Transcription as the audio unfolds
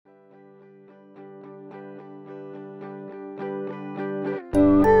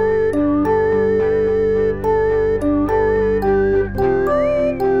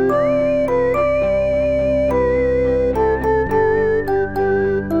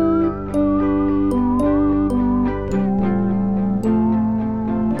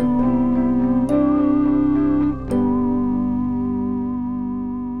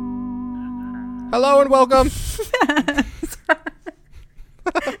welcome.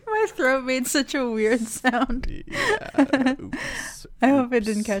 My throat made such a weird sound. Yeah. Oops. I hope it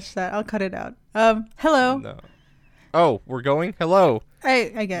didn't catch that. I'll cut it out. Hello. No. Oh, we're going? Hello.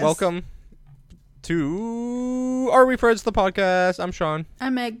 I guess. Welcome to Are We Friends, the podcast. I'm Sean.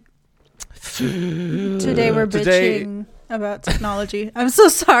 I'm Meg. Today we're bitching about technology. I'm so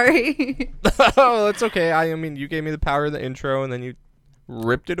sorry. Oh, that's okay. I mean, you gave me the power of the intro, and then you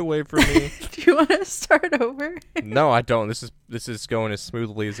ripped it away from me. Do you want to start over? No, I don't. This is going as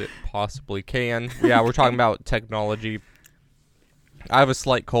smoothly as it possibly can. Yeah, we're talking about technology. I have a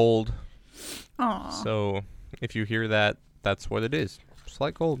slight cold. Aw. So if you hear that, that's what it is.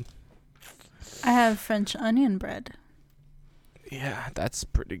 Slight cold. I have French onion bread. Yeah, that's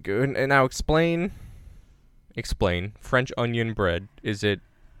pretty good. And now explain French onion bread. Is it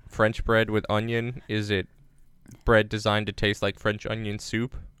French bread with onion? Is it bread designed to taste like French onion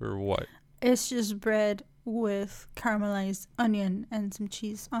soup or what? It's just bread with caramelized onion and some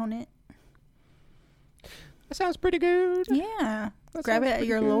cheese on it. That sounds pretty good. Yeah. Grab it at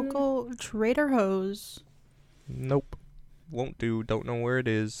your local Trader Joe's. Nope. Won't do. Don't know where it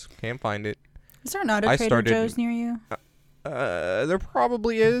is. Can't find it. Is there not a Trader Joe's near you? There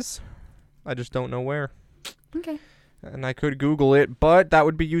probably is. I just don't know where. Okay. And I could Google it, but that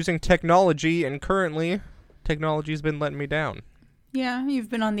would be using technology, and currently, technology's been letting me down. Yeah, you've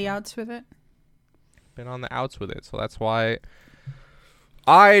been on the outs with it. Been on the outs with it, so that's why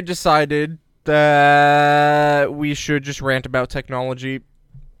I decided that we should just rant about technology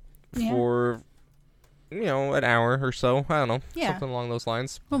for, an hour or so. I don't know. Yeah. Something along those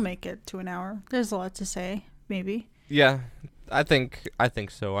lines. We'll make it to an hour. There's a lot to say, maybe. Yeah, I think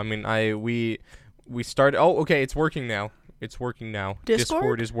so. I mean, we started. Oh, okay, it's working now.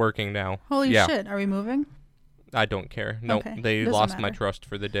 Discord is working now. Holy shit, are we moving? I don't care. No, Okay, they doesn't lost my matter. trust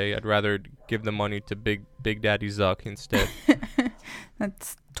for the day. I'd rather give the money to Big Daddy Zuck instead.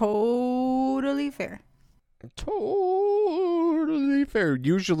 That's totally fair. Totally fair.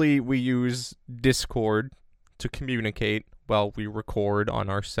 Usually we use Discord to communicate while we record on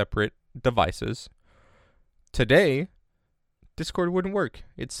our separate devices. Today, Discord wouldn't work.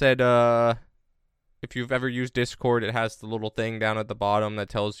 It said, if you've ever used Discord, it has the little thing down at the bottom that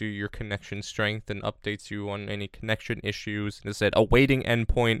tells you your connection strength and updates you on any connection issues. And it said, awaiting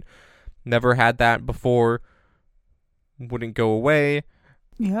endpoint. Never had that before. Wouldn't go away.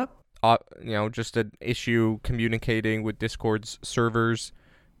 Yep. Just an issue communicating with Discord's servers.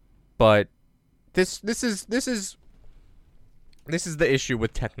 But this is the issue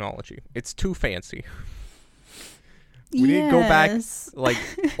with technology. It's too fancy. We need to go back, like,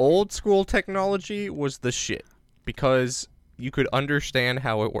 old school technology was the shit, because you could understand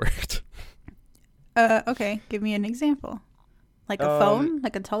how it worked. Okay, give me an example. Like a phone?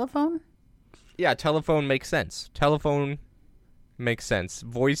 Like a telephone? Yeah, telephone makes sense.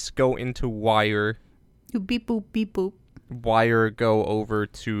 Voice go into wire. You beep boop, beep boop. Wire go over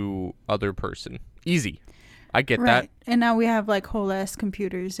to other person. Easy. I get that. And now we have, like, whole ass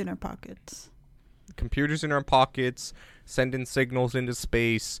computers in our pockets. Computers in our pockets, sending signals into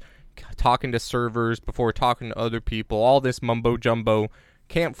space, talking to servers before talking to other people, all this mumbo jumbo.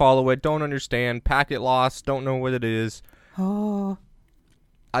 Can't follow it, don't understand, packet lost, don't know what it is. Oh.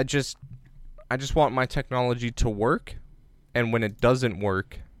 I just want my technology to work, and when it doesn't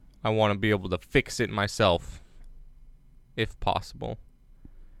work, I want to be able to fix it myself, if possible.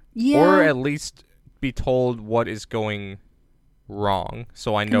 Yeah. Or at least be told what is going wrong,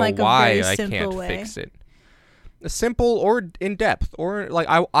 so I know like why I can't fix it. Simple or in depth, or like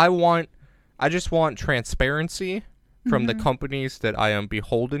I just want transparency from the companies that I am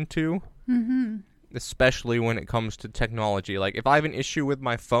beholden to, especially when it comes to technology. Like, if I have an issue with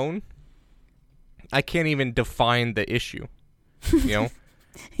my phone, I can't even define the issue.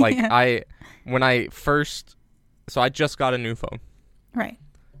 Like, I just got a new phone, right,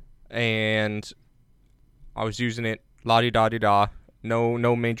 and I was using it. La-di-da-di-da.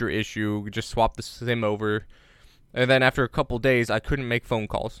 No major issue. Just swap the SIM over. And then after a couple days, I couldn't make phone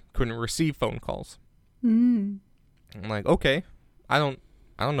calls. Couldn't receive phone calls. I'm like, okay. I don't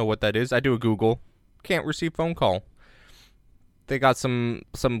know what that is. I do a Google. Can't receive phone call. They got some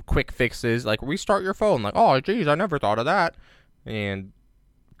quick fixes, like restart your phone. Like, oh, geez, I never thought of that. And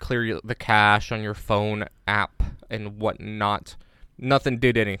clear the cache on your phone app and whatnot. Nothing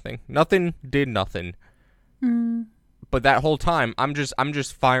did anything. Nothing did nothing. But that whole time, I'm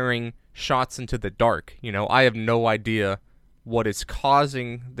just firing shots into the dark. I have no idea what is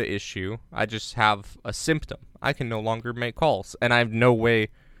causing the issue. I just have a symptom. I can no longer make calls, and I have no way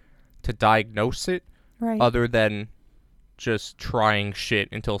to diagnose it other than just trying shit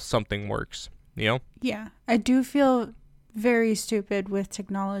until something works. you know? Yeah, I do feel very stupid with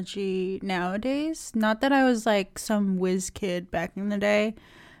technology nowadays. Not that I was like some whiz kid back in the day,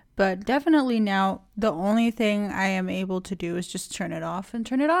 but definitely now the only thing I am able to do is just turn it off and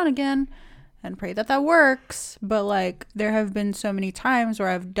turn it on again and pray that that works. But like there have been so many times where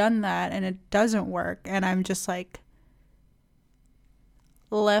I've done that and it doesn't work, and I'm just like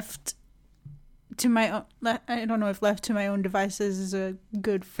left to my own. I don't know if left to my own devices is a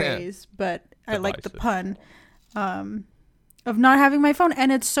good phrase, but I like the pun. Of not having my phone,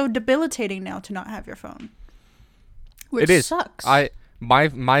 and it's so debilitating now to not have your phone. Which It is. sucks.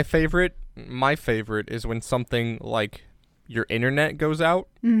 My favorite is when something like your internet goes out,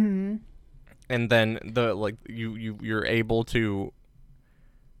 Mm-hmm. and then you're able to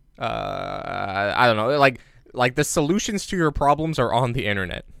I don't know, like the solutions to your problems are on the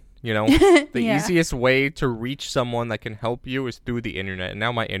internet. You know, the Yeah. easiest way to reach someone that can help you is through the internet. And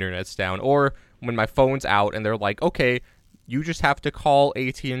now my internet's down. Or when my phone's out and they're like, okay, you just have to call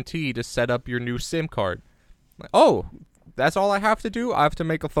AT&T to set up your new SIM card. Like, oh, that's all I have to do? I have to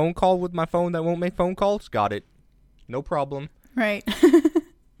make a phone call with my phone that won't make phone calls? Got it. No problem. Right.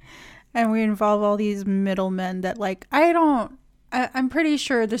 And we involve all these middlemen that like I'm pretty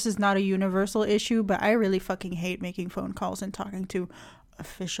sure this is not a universal issue, but I really fucking hate making phone calls and talking to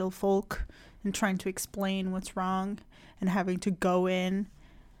official folk and trying to explain what's wrong and having to go in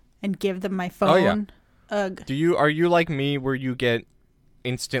and give them my phone. Oh, yeah. Ugh. Are you like me where you get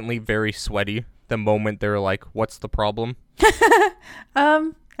instantly very sweaty the moment they're like, what's the problem?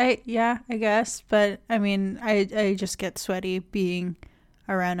 I guess, but I mean, I just get sweaty being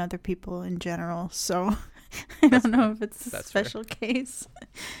around other people in general, so I don't know if it's a special case.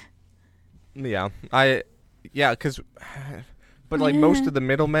 Yeah. But like most of the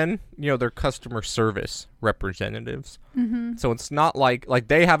middlemen, you know, they're customer service representatives. Mm-hmm. So it's not like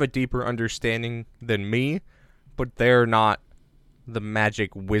they have a deeper understanding than me, but they're not the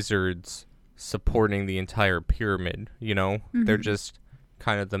magic wizards supporting the entire pyramid, you know? Mm-hmm. They're just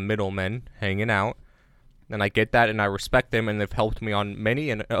kind of the middlemen hanging out. And I get that and I respect them and they've helped me on many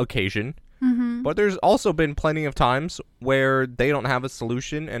an occasion. Mm-hmm. But there's also been plenty of times where they don't have a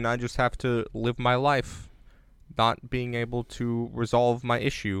solution and I just have to live my life not being able to resolve my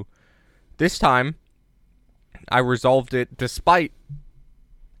issue. This time, I resolved it despite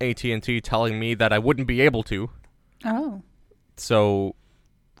AT&T telling me that I wouldn't be able to. Oh. So,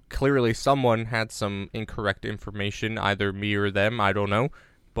 clearly someone had some incorrect information, either me or them, I don't know.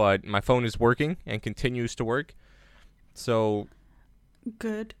 But my phone is working and continues to work. So,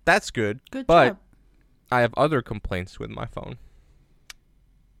 Good. that's good. Good But job. I have other complaints with my phone.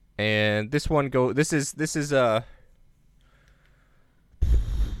 And this one this is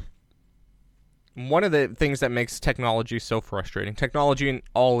one of the things that makes technology so frustrating. Technology in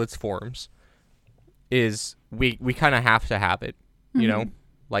all its forms is we kind of have to have it, you know?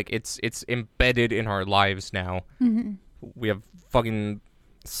 Like it's embedded in our lives now. Mm-hmm. We have fucking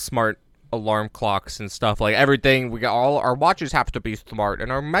smart alarm clocks and stuff. Like everything, we got all our watches have to be smart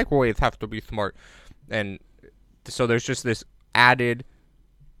and our microwaves have to be smart. And so there's just this added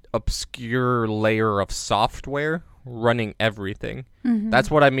obscure layer of software running everything. Mm-hmm. That's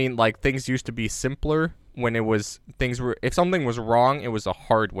what I mean. Like things used to be simpler when if something was wrong, it was a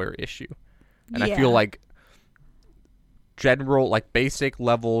hardware issue. And I feel like general, like basic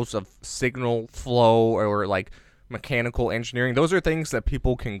levels of signal flow or like mechanical engineering, those are things that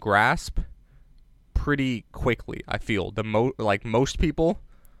people can grasp pretty quickly. I feel most people,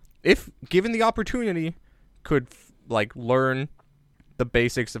 if given the opportunity, could learn the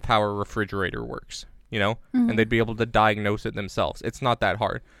basics of how a refrigerator works, you know, and they'd be able to diagnose it themselves. It's not that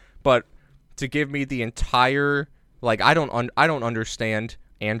hard. But to give me the entire, I don't understand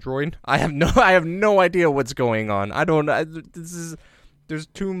Android. I have no idea what's going on. There's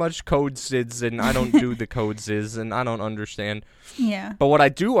too much code SIDS and I don't do the code SIDS and I don't understand. Yeah. But what I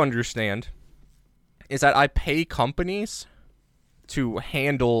do understand is that I pay companies to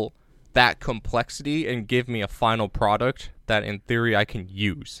handle that complexity and give me a final product that in theory I can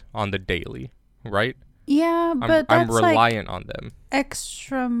use on the daily, right? Yeah, but I'm that's reliant on them.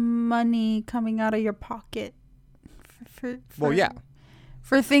 Extra money coming out of your pocket for Well, yeah.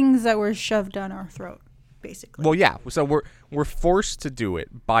 For things that were shoved down our throat, basically. Well, yeah. So we're forced to do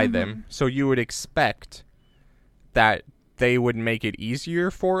it by them. So you would expect that they would make it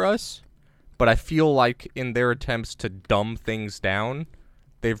easier for us, but I feel like in their attempts to dumb things down,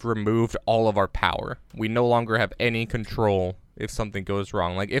 they've removed all of our power. We no longer have any control if something goes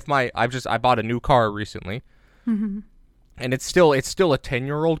wrong. Like if I bought a new car recently, and it's still a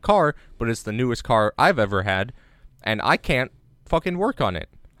 10-year-old car, but it's the newest car I've ever had, and I can't fucking work on it.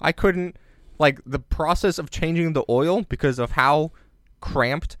 I couldn't like the process of changing the oil because of how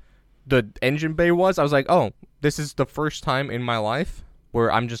cramped the engine bay was. I was like, oh, this is the first time in my life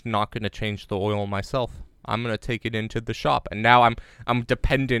where I'm just not going to change the oil myself. I'm going to take it into the shop. And now I'm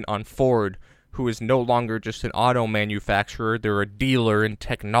dependent on Ford, who is no longer just an auto manufacturer. They're a dealer in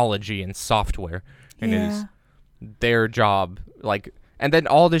technology and software. And it is their job. Like, and then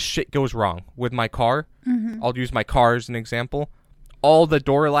all this shit goes wrong with my car. Mm-hmm. I'll use my car as an example. All the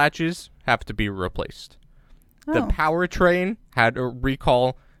door latches have to be replaced. The powertrain had a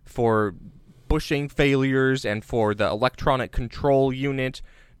recall for bushing failures and for the electronic control unit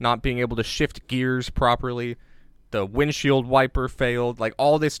not being able to shift gears properly. The windshield wiper failed. Like,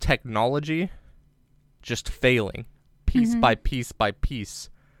 all this technology just failing piece by piece by piece.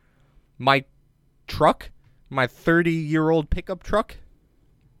 My truck, my 30-year-old pickup truck,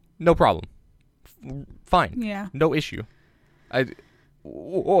 no problem. Fine. Yeah. No issue. How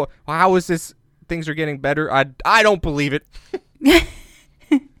is this? Things are getting better. I don't believe it.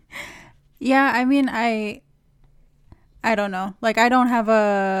 Yeah, I mean, I don't know. Like, I don't have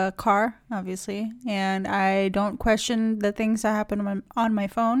a car, obviously, and I don't question the things that happen on my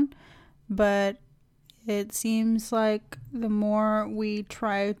phone, but it seems like the more we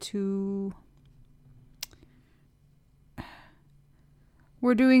try to...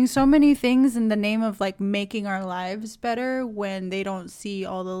 We're doing so many things in the name of, like, making our lives better when they don't see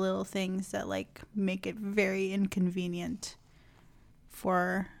all the little things that, like, make it very inconvenient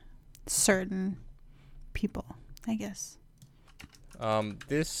for certain people, I guess.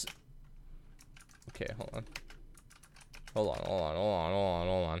 This... Okay, hold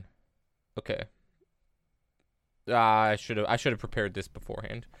on. Okay. I should have prepared this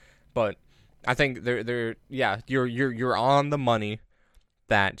beforehand. But I think you're on the money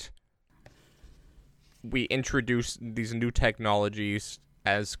that we introduce these new technologies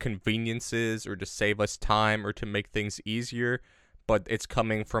as conveniences or to save us time or to make things easier, but it's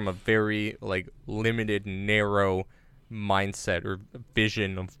coming from a very, like, limited, narrow mindset or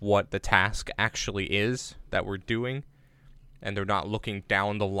vision of what the task actually is that we're doing, and they're not looking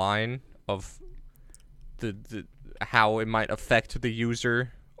down the line of the how it might affect the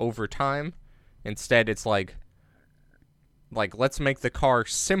user over time. Instead, it's like let's make the car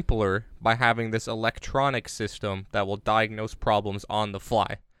simpler by having this electronic system that will diagnose problems on the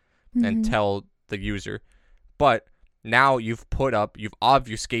fly and tell the user. But now you've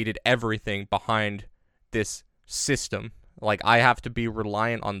obfuscated everything behind this system. Like, I have to be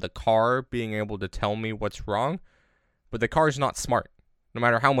reliant on the car being able to tell me what's wrong, but the car is not smart. No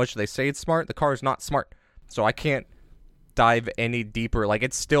matter how much they say it's smart, the car is not smart. So I can't dive any deeper. Like,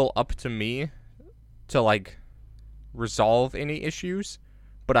 it's still up to me to, like, resolve any issues,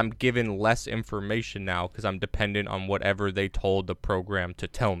 but I'm given less information now because I'm dependent on whatever they told the program to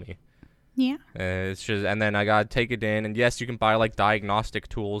tell me. Yeah. It's just, and then I gotta take it in, and yes, you can buy, like, diagnostic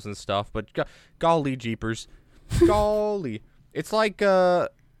tools and stuff, but golly jeepers. Golly. It's like, here,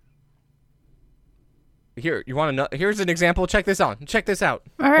 you want to know? Here's an example. Check this out.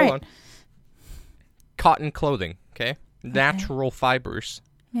 All right. Hold on. Cotton clothing, okay? Natural fibers.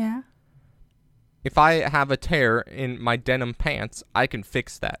 Yeah. If I have a tear in my denim pants, I can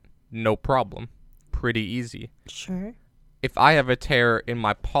fix that. No problem. Pretty easy. Sure. If I have a tear in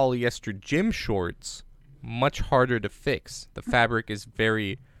my polyester gym shorts, much harder to fix. The fabric is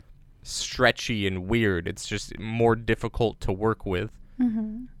very stretchy and weird. It's just more difficult to work with.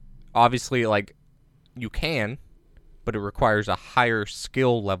 Mm-hmm. Obviously, like, you can, but it requires a higher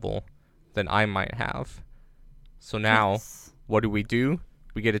skill level than I might have. So now, what do?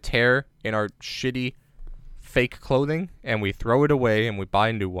 We get a tear in our shitty fake clothing, and we throw it away, and we buy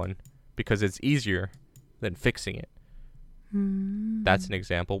a new one because it's easier than fixing it. That's an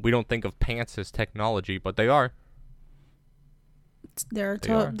example. We don't think of pants as technology, but they are. They're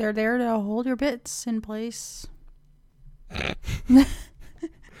there to hold your bits in place.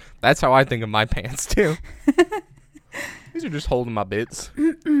 That's how I think of my pants too. These are just holding my bits.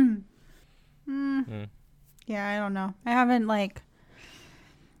 Yeah, I don't know. I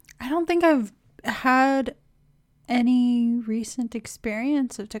don't think I've had any recent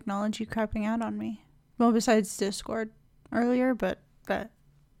experience of technology crapping out on me. Well, besides Discord earlier, but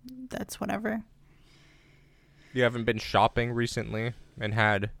that's whatever. You haven't been shopping recently and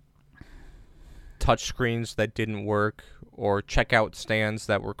had touchscreens that didn't work or checkout stands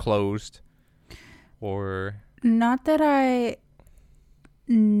that were closed, or... Not that I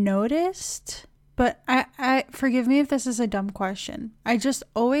noticed, but I forgive me if this is a dumb question. I just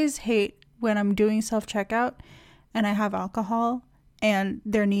always hate when I'm doing self-checkout and I have alcohol and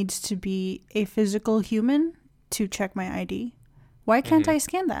there needs to be a physical human to check my ID. Why can't I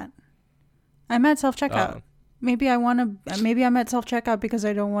scan that? I'm at self-checkout. Maybe I'm at self-checkout because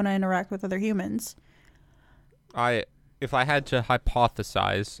I don't want to interact with other humans. If I had to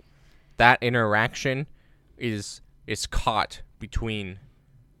hypothesize, that interaction is caught between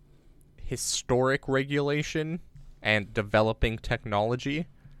historic regulation and developing technology,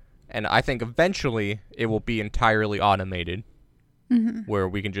 and I think eventually it will be entirely automated, where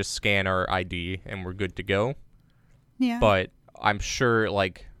we can just scan our ID and we're good to go. Yeah. But I'm sure,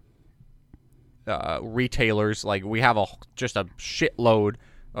 like, retailers, like, we have just a shitload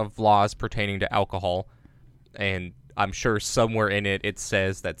of laws pertaining to alcohol, and I'm sure somewhere in it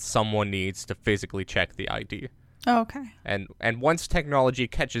says that someone needs to physically check the ID. Oh, okay. And once technology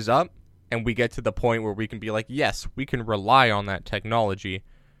catches up and we get to the point where we can be like, yes, we can rely on that technology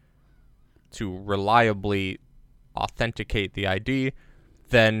to reliably authenticate the ID,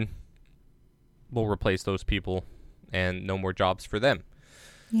 then we'll replace those people and no more jobs for them.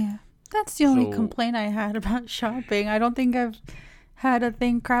 Yeah. That's the only complaint I had about shopping. I don't think I've had a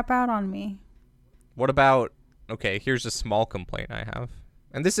thing crap out on me. What about, okay, here's a small complaint I have.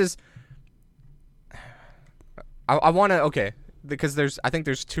 And this is, I want to, okay, because I think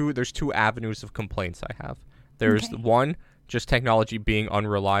there's two avenues of complaints I have. There's one, just technology being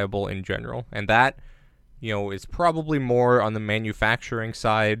unreliable in general. And that, is probably more on the manufacturing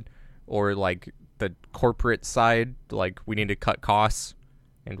side or like the corporate side. Like, we need to cut costs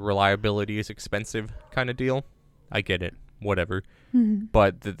and reliability is expensive kind of deal. I get it. Whatever. Mm-hmm.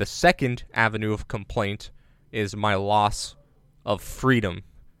 But the second avenue of complaint is my loss of freedom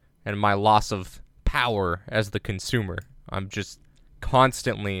and my loss of power as the consumer. I'm just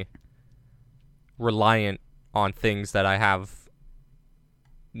constantly reliant on things that I have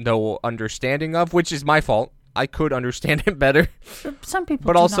no understanding of, which is my fault. I could understand it better. Some people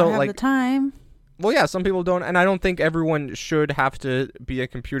but do also, not have the time. Well, yeah, some people don't, and I don't think everyone should have to be a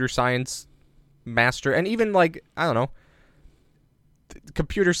computer science master. And even, like, I don't know,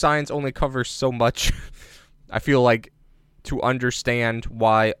 computer science only covers so much. I feel like to understand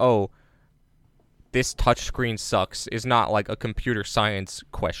why, this touchscreen sucks is not like a computer science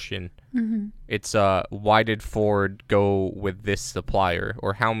question. Mm-hmm. It's why did Ford go with this supplier,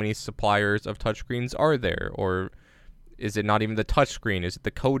 or how many suppliers of touchscreens are there, or is it not even the touchscreen? Is it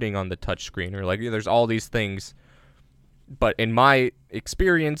the coding on the touchscreen? Or, like, there's all these things. But in my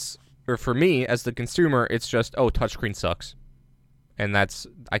experience, or for me as the consumer, it's just, touchscreen sucks. And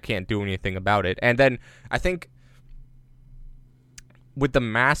I can't do anything about it. And then I think with the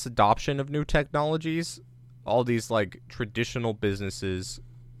mass adoption of new technologies, all these, like, traditional businesses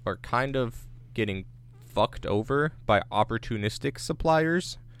are kind of getting fucked over by opportunistic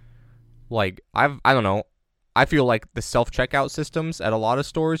suppliers. Like, I don't know. I feel like the self-checkout systems at a lot of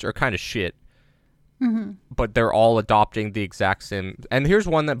stores are kind of shit. Mm-hmm. But they're all adopting the exact same. And here's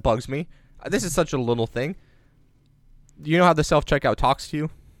one that bugs me. This is such a little thing. You know how the self-checkout talks to you?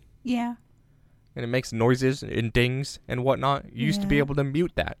 Yeah. And it makes noises and dings and whatnot? You used to be able to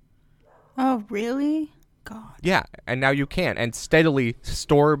mute that. Oh, really? God. Yeah, and now you can't. And steadily,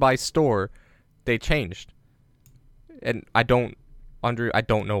 store by store, they changed. And I don't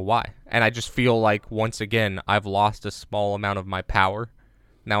know why. And I just feel like, once again, I've lost a small amount of my power.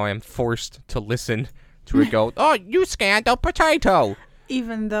 Now I am forced to listen to it go, oh, you scanned a potato.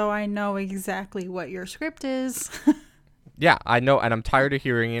 Even though I know exactly what your script is. Yeah, I know, and I'm tired of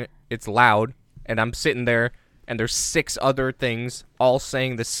hearing it. It's loud, and I'm sitting there, and there's 6 other things all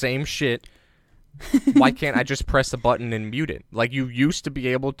saying the same shit. Why can't I just press a button and mute it? Like, you used to be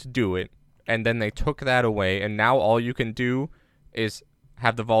able to do it, and then they took that away, and now all you can do is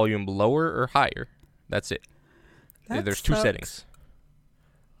have the volume lower or higher. That's it. There's 2 settings.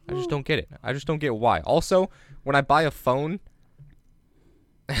 I just don't get it. I just don't get why. Also, when I buy a phone,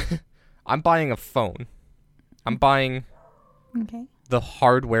 I'm buying a phone. I'm buying the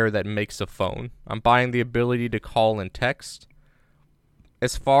hardware that makes a phone. I'm buying the ability to call and text.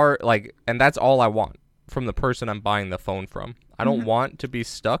 And that's all I want from the person I'm buying the phone from. I don't want to be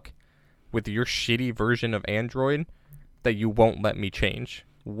stuck with your shitty version of Android that you won't let me change.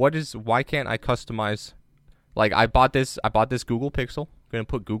 Why can't I customize? Like, I bought this Google Pixel. I'm gonna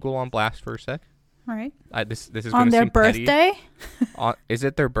put Google on blast for a sec. All right. This is on gonna their seem birthday. Is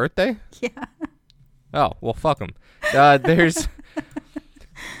it their birthday? Yeah. Oh, well, fuck them. This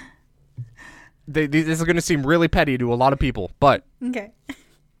is gonna seem really petty to a lot of people, but okay.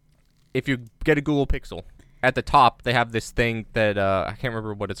 If you get a Google Pixel, at the top they have this thing that I can't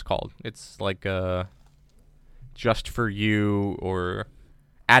remember what it's called. It's like Just for You or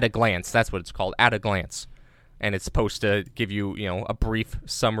At a Glance. That's what it's called, At a Glance. And it's supposed to give you, a brief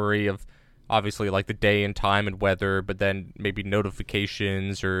summary of obviously like the day and time and weather, but then maybe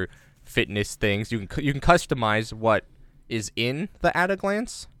notifications or fitness things. You can customize what is in the at a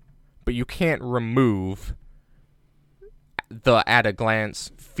glance, but you can't remove the at a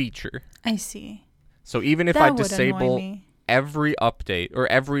glance feature. I see. So even if That I would annoy disable me. every update or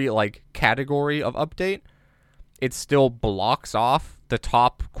every like category of update, it still blocks off the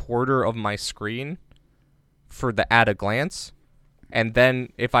top quarter of my screen for the at a glance. And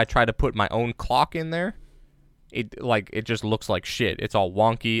then if I try to put my own clock in there, it just looks like shit. It's all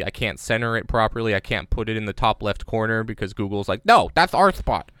wonky. I can't center it properly. I can't put it in the top left corner because Google's like, no, that's our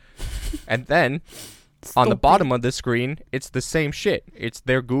spot. And then on the bottom of the screen, it's the same shit. It's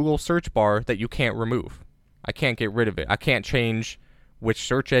their Google search bar that you can't remove. I can't get rid of it. I can't change which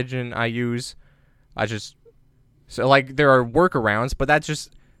search engine I use. So like there are workarounds, but that's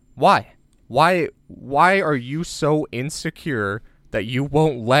just why? Why are you so insecure that you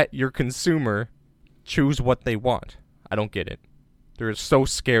won't let your consumer choose what they want? I don't get it. They're so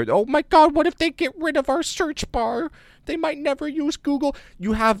scared. Oh my god, what if they get rid of our search bar? They might never use Google.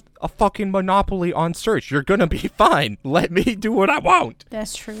 You have a fucking monopoly on search. You're gonna be fine. Let me do what I want.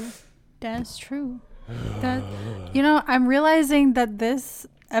 That's true. That's true. I'm realizing that this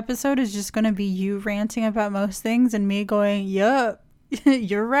episode is just going to be you ranting about most things and me going, yup,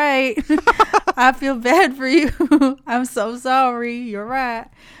 you're right. I feel bad for you. I'm so sorry. You're right.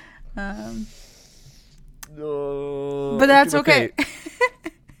 But that's okay.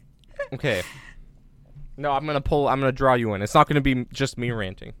 Okay. No, I'm going to draw you in. It's not going to be just me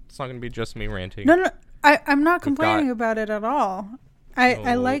ranting. No. I'm not complaining about it at all.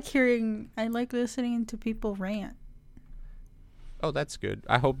 I like listening to people rant. Oh, that's good.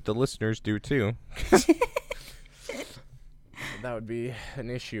 I hope the listeners do too. That would be an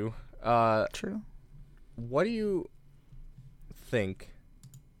issue. True. What do you think?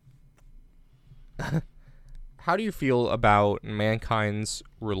 How do you feel about mankind's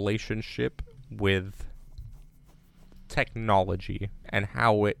relationship with technology and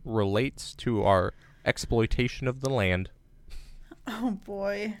how it relates to our exploitation of the land? Oh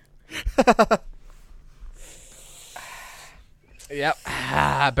boy. Yep.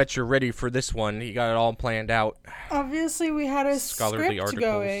 I bet you're ready for this one. You got it all planned out. Obviously, we had a Scholarly script articles.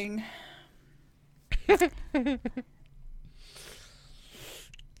 going.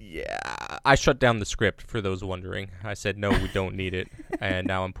 Yeah. I shut down the script for those wondering. I said, no, we don't need it. And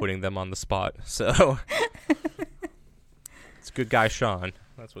now I'm putting them on the spot. So it's good guy Sean.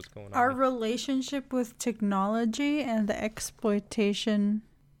 That's what's going on. Our relationship with technology and the exploitation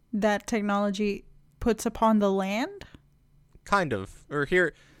that technology puts upon the land? Kind of. Or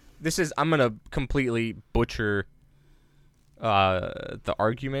here, I'm going to completely butcher the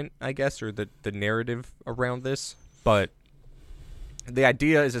argument, I guess, or the narrative around this. But the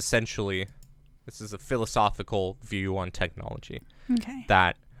idea is essentially, this is a philosophical view on technology. Okay.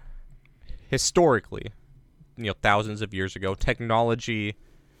 That historically, thousands of years ago, technology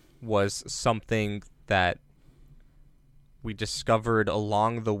was something that we discovered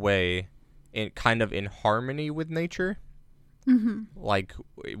along the way in harmony with nature. Mm-hmm. Like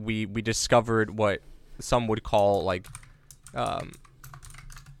we discovered what some would call like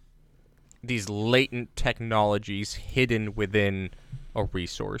these latent technologies hidden within a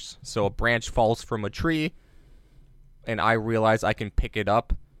resource. So a branch falls from a tree and I realize I can pick it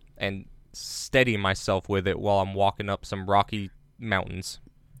up and steady myself with it while I'm walking up some rocky mountains.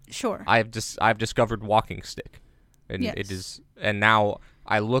 Sure. I've discovered walking stick, and yes. It is, and now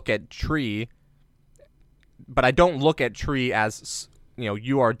I look at tree, but I don't look at tree as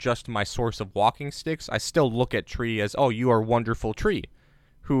you are just my source of walking sticks. I still look at tree as, oh, you are a wonderful tree,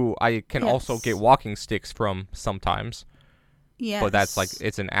 who I can also get walking sticks from sometimes. Yes. But that's like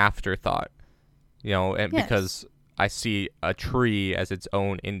it's an afterthought, and because I see a tree as its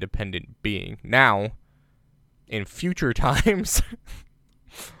own independent being. Now, in future times.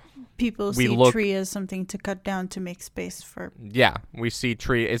 People see tree as something to cut down to make space for. Yeah, we see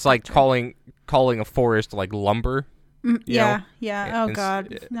tree. It's like calling a forest like lumber. Yeah. Oh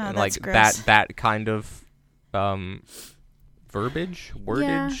God, no, that's like gross. that kind of verbiage,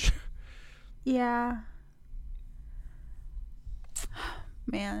 wordage. Yeah.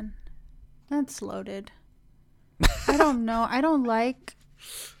 Man, that's loaded. I don't know. I don't like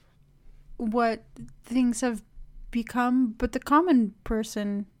what things have become, but the common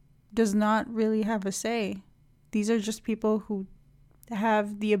person does not really have a say. These are just people who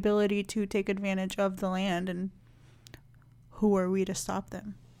have the ability to take advantage of the land, and who are we to stop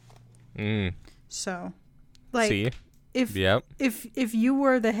them? So, like, see? if you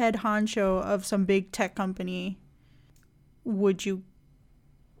were the head honcho of some big tech company, would you?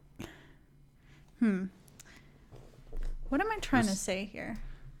 What am I trying to say here?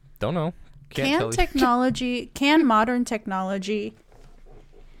 Don't know. Can't tell Can modern technology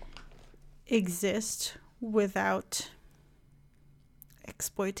exist without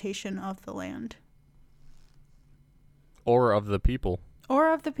exploitation of the land? Or of the people.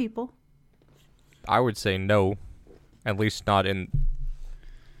 Or of the people. I would say no. At least not in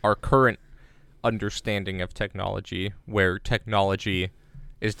our current understanding of technology, where technology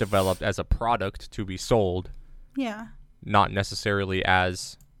is developed as a product to be sold. Yeah. Not necessarily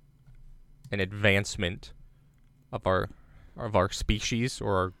as an advancement of our species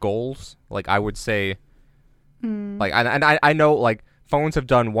or our goals. Like, I would say, like, I know, like, phones have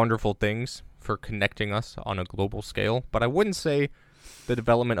done wonderful things for connecting us on a global scale, but I wouldn't say the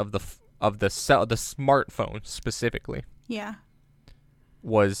development of the smartphone specifically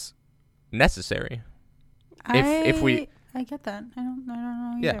was necessary. If we, I get that. I don't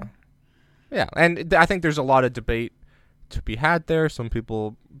know either. Yeah, and I think there's a lot of debate to be had there. Some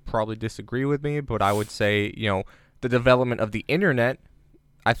people probably disagree with me, but I would say, the development of the internet,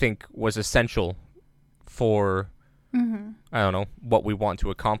 I think, was essential for, I don't know, what we want to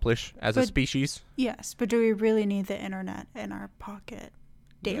accomplish as a species. Yes, but do we really need the internet in our pocket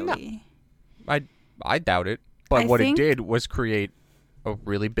daily? No. I doubt it. But what it did was create a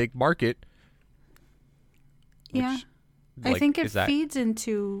really big market. Yeah. I think it feeds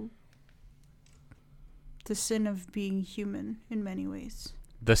into the sin of being human in many ways.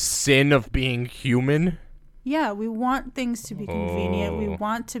 The sin of being human? Yeah, we want things to be convenient. We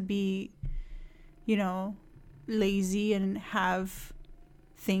want to be, lazy and have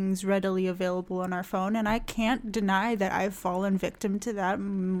things readily available on our phone. And I can't deny that I've fallen victim to that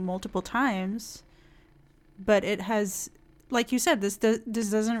multiple times. But it has, like you said, this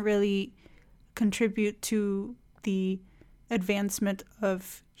doesn't really contribute to the advancement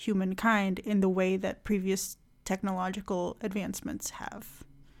of humankind in the way that previous technological advancements have.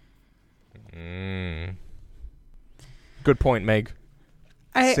 Good point, Meg.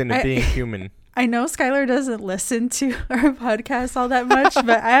 Sin of being human. I know Skylar doesn't listen to our podcast all that much,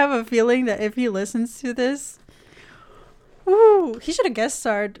 but I have a feeling that if he listens to this, he should have guest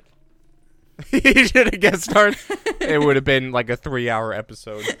starred. He should have guest starred. It would have been like a 3-hour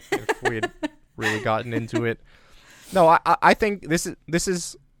episode if we had really gotten into it. No, I think this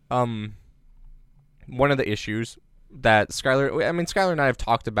is one of the issues that Skylar and I have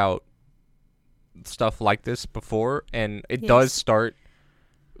talked about stuff like this before, and it does start,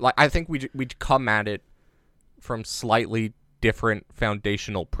 like, I think we'd come at it from slightly different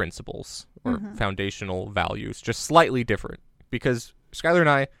foundational principles or foundational values, just slightly different, because Skylar and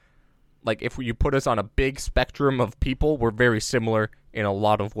I, like, if you put us on a big spectrum of people, we're very similar in a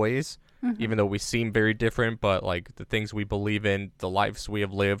lot of ways. Even though we seem very different, but, like, the things we believe in, the lives we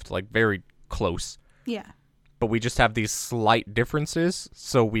have lived, like, very close. Yeah. But we just have these slight differences,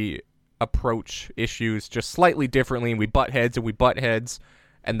 so we approach issues just slightly differently, and we butt heads,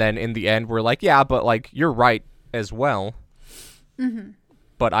 and then in the end, we're like, yeah, but, like, you're right as well.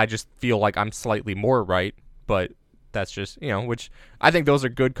 But I just feel like I'm slightly more right, but that's just, which I think those are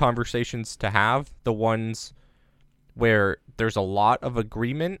good conversations to have, the ones where there's a lot of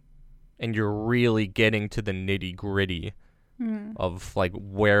agreement, and you're really getting to the nitty gritty of, like,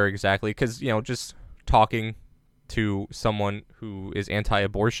 where exactly, because, just talking to someone who is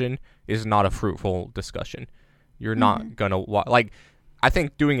anti-abortion is not a fruitful discussion. You're not gonna like, I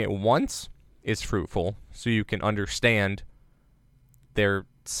think doing it once is fruitful, so you can understand their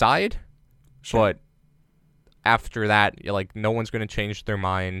side. Sure. But after that, like, no one's gonna change their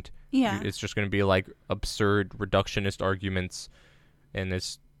mind. Yeah, it's just gonna be like absurd reductionist arguments, and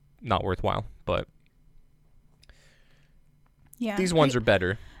it's not worthwhile. But yeah, these ones are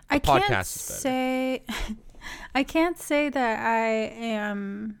better. I can't say I can't say that I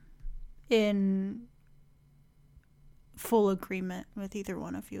am in full agreement with either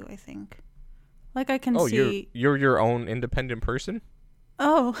one of you. I think, like, I can see. You're your own independent person.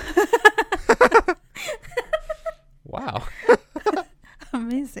 Oh. Wow.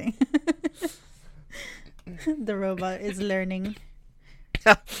 Amazing. The robot is learning.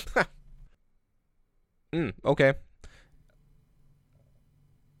 Okay.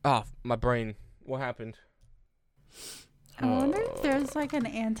 Oh, my brain. What happened? I wonder if there's, like, an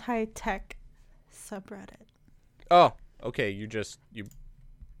anti-tech subreddit. Oh, okay. You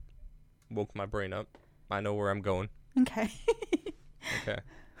woke my brain up. I know where I'm going. Okay. Okay.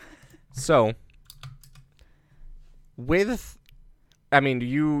 So,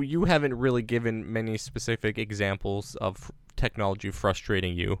 you haven't really given many specific examples of technology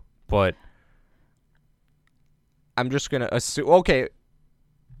frustrating you, but I'm just going to assume, okay,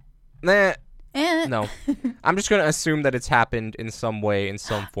 No. I'm just going to assume that it's happened in some way, in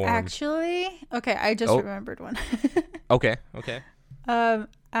some form. Actually, okay, I just remembered one. Okay.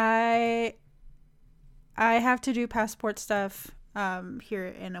 I have to do passport stuff here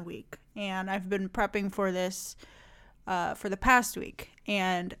in a week, and I've been prepping for this for the past week,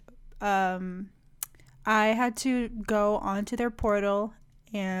 and I had to go onto their portal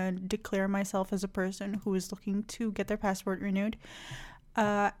and declare myself as a person who is looking to get their passport renewed.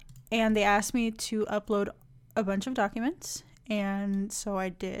 And they asked me to upload a bunch of documents, and so I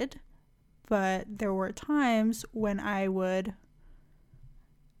did. But there were times when I would,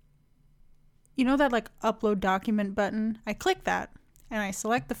 you know, that like upload document button? I click that and I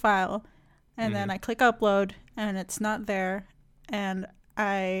select the file, and then I click upload and it's not there, and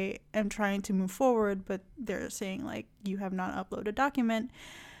I am trying to move forward, but they're saying like, you have not uploaded a document.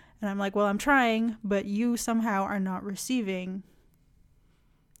 And I'm like, well, I'm trying, but you somehow are not receiving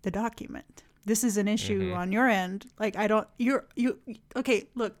the document. This is an issue on your end. Like, okay,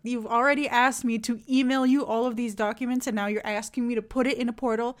 look, you've already asked me to email you all of these documents, and now you're asking me to put it in a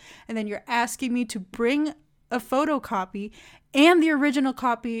portal, and then you're asking me to bring a photocopy and the original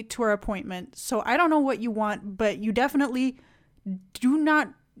copy to our appointment. So I don't know what you want, but you definitely do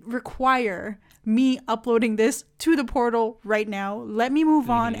not require me uploading this to the portal right now. Let me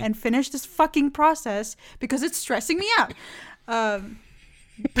move on and finish this fucking process because it's stressing me out.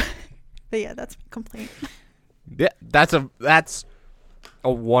 But yeah, that's my complaint. Yeah, that's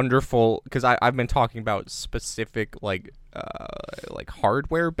a wonderful, because I've been talking about specific like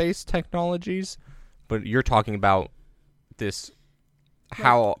hardware based technologies, but you're talking about this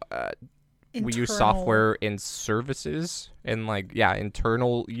how we use software in services and like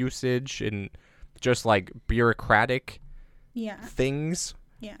internal usage and just like bureaucratic things.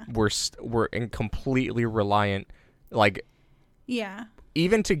 Yeah, we're completely reliant, like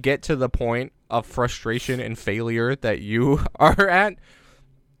even to get to the point of frustration and failure that you are at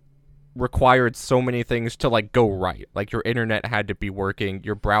required so many things to like go right. Like your internet had to be working,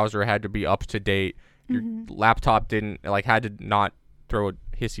 your browser had to be up to date, your laptop had to not throw a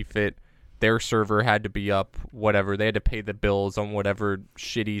hissy fit, their server had to be up, whatever. They had to pay the bills on whatever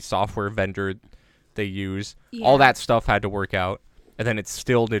shitty software vendor they use. Yeah. All that stuff had to work out, and then it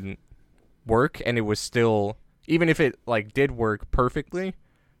still didn't work, and it was still, even if it like did work perfectly,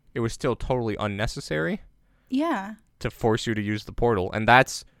 it was still totally unnecessary. Yeah. To force you to use the portal. And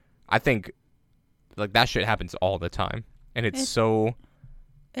that's, I think, like that shit happens all the time. And it's so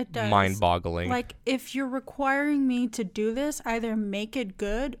mind-boggling. Like, if you're requiring me to do this, either make it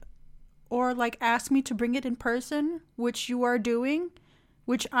good or like ask me to bring it in person, which you are doing,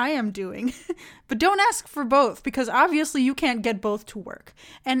 which I am doing. But don't ask for both, because obviously you can't get both to work.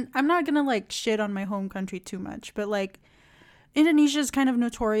 And I'm not gonna like shit on my home country too much, but like Indonesia is kind of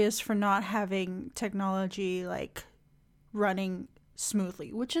notorious for not having technology like running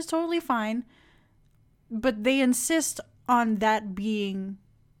smoothly, which is totally fine. But they insist on that being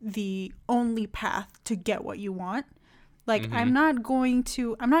the only path to get what you want. Like, I'm not going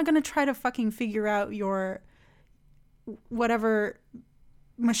to try to fucking figure out your whatever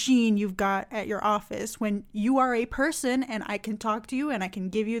machine you've got at your office when you are a person and I can talk to you and I can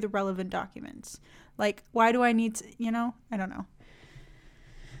give you the relevant documents. Like, why do I need to, I don't know.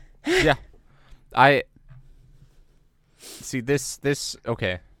 Yeah. I see this,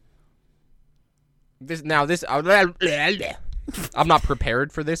 okay. I'm not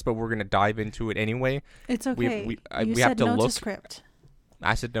prepared for this, but we're going to dive into it anyway. It's okay. We said have to no look. To script.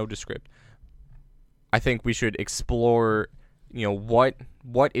 I said no to script. I think we should explore,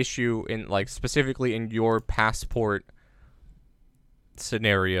 what issue in like specifically in your passport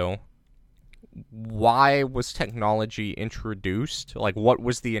scenario, why was technology introduced? Like, what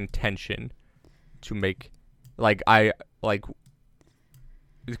was the intention to make,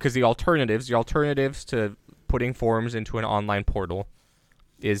 because the alternatives to putting forms into an online portal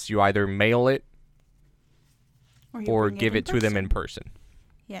is you either mail it or give it to them in person.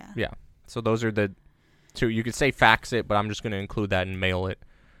 Yeah. Yeah. So those are the two. You could say fax it, but I'm just going to include that and mail it.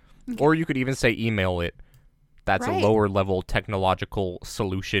 Okay. Or you could even say email it. That's a lower level technological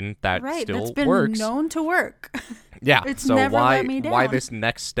solution that still that's been works. Known to work. Yeah. It's so never let me down. Why this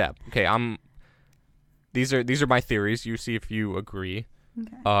next step? Okay, these are my theories. You see if you agree.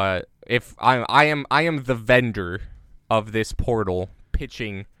 Okay. If I am the vendor of this portal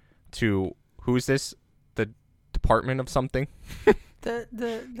pitching to, who's this? The Department of something?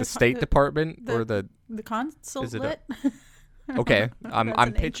 the State Department or the consulate? Is it okay.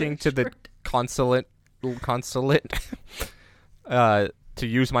 I'm pitching to the consulate to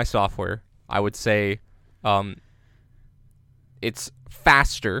use my software. I would say it's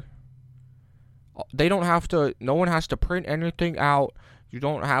faster They don't have to. No one has to print anything out. You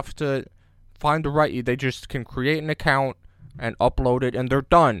don't have to find the right. They just can create an account and upload it, and they're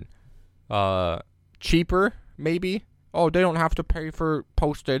done. Cheaper maybe. Oh, they don't have to pay for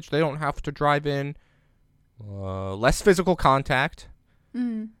postage. They don't have to drive in. Less physical contact.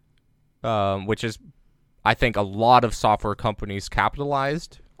 Which is, I think, a lot of software companies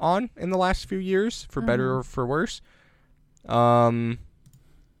capitalized on in the last few years, for better or for worse.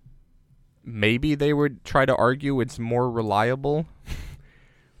 Maybe they would try to argue it's more reliable.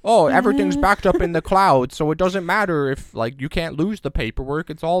 Oh, everything's backed up in the cloud, so it doesn't matter if, like, you can't lose the paperwork.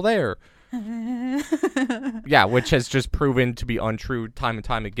 It's all there. Yeah, which has just proven to be untrue time and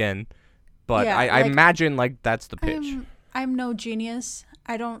time again. But yeah, I imagine, like, that's the pitch. I'm no genius.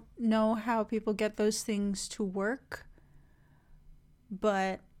 I don't know how people get those things to work.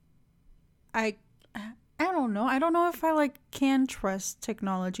 But I don't know. I don't know if I, like, can trust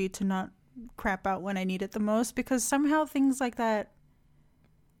technology to not crap out when I need it the most, because somehow things like that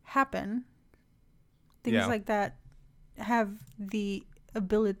happen. Things like that have the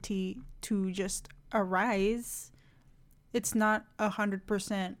ability to just arise. It's not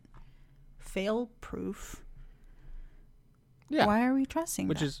 100% fail proof. Yeah. Why are we trusting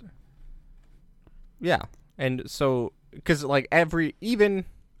Which that? is, yeah. And so, because, like, even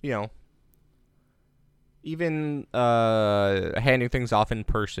handing things off in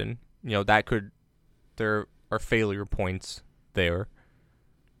person, there are failure points there.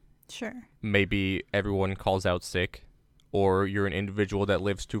 Sure. Maybe everyone calls out sick, or you're an individual that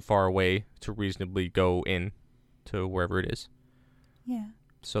lives too far away to reasonably go in to wherever it is. Yeah.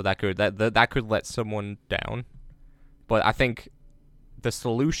 So that could let someone down. But I think the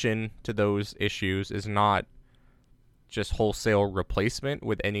solution to those issues is not just wholesale replacement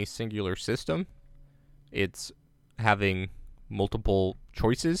with any singular system. It's having multiple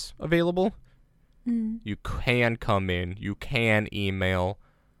choices available. You can come in, you can email,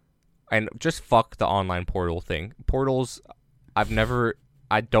 and just fuck the online portal thing. Portals, I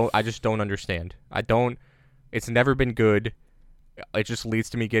just don't understand. It's never been good. It just leads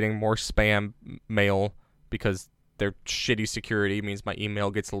to me getting more spam mail because their shitty security means my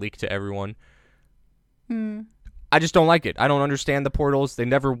email gets leaked to everyone. I just don't like it. I don't understand the portals. They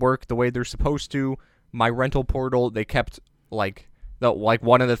never work the way they're supposed to. My rental portal, they kept, like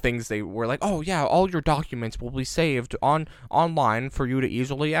one of the things they were like, oh yeah, all your documents will be saved online for you to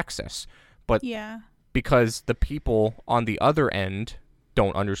easily access. But because the people on the other end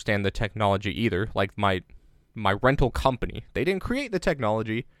don't understand the technology either, like my rental company, they didn't create the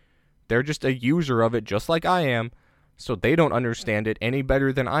technology. They're just a user of it just like I am. So they don't understand it any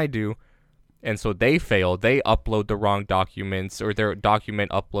better than I do. And so they fail. They upload the wrong documents, or their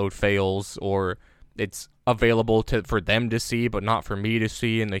document upload fails, or it's available for them to see but not for me to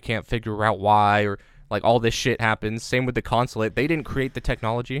see, and they can't figure out why, or like all this shit happens. Same with the consulate. They didn't create the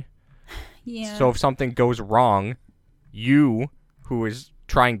technology. Yeah. So if something goes wrong, you, who is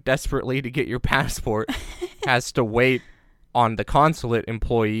trying desperately to get your passport, has to wait on the consulate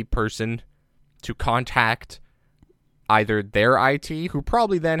employee person to contact either their IT, who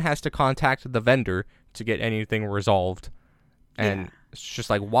probably then has to contact the vendor to get anything resolved. And it's just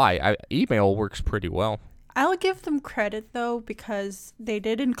like, why? Email works pretty well. I'll give them credit, though, because they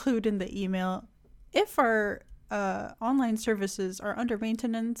did include in the email, if our online services are under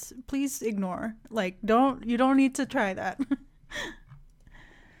maintenance, please ignore. Like, you don't need to try that.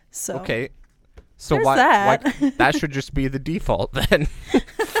 So okay. So why that should just be the default then.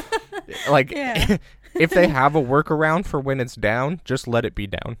 Like, if they have a workaround for when it's down, just let it be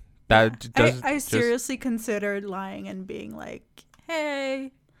down. I seriously considered lying and being like,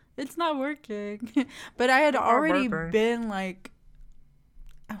 hey, it's not working. But I had already been like,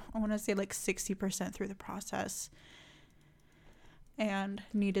 I want to say like 60% through the process. And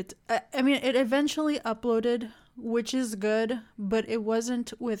needed, it eventually uploaded, which is good, but it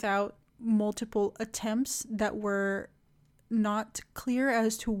wasn't without multiple attempts that were not clear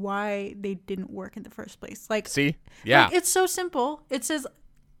as to why they didn't work in the first place. Like, see? Yeah. Like, it's so simple. It says,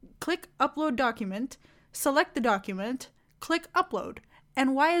 click upload document, select the document, click upload.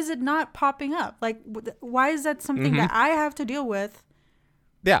 And why is it not popping up? Like, why is that something that I have to deal with?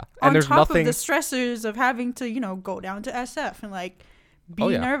 Yeah. And there's top nothing of the stressors of having to, go down to SF and like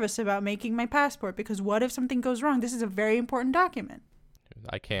be nervous about making my passport, because what if something goes wrong? This is a very important document.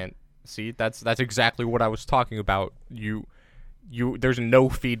 I can't see. That's exactly what I was talking about. There's no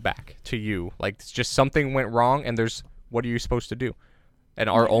feedback to you. Like, it's just something went wrong, and what are you supposed to do? And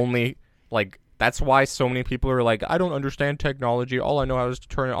our only, like, that's why so many people are like, I don't understand technology. All I know how is to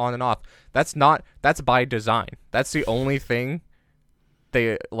turn it on and off. That's by design. That's the only thing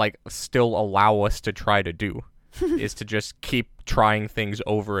they like still allow us to try to do is to just keep trying things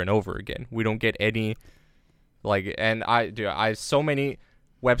over and over again. We don't get any like, and I so many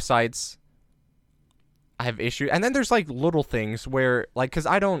websites I have issues, and then there's like little things where like, cuz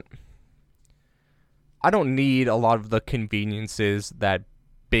I don't need a lot of the conveniences that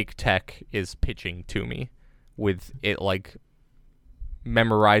big tech is pitching to me, with it like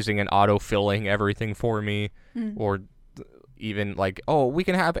memorizing and auto-filling everything for me, or even like, oh, we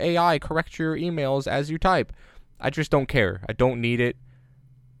can have AI correct your emails as you type. I just don't care. I don't need it.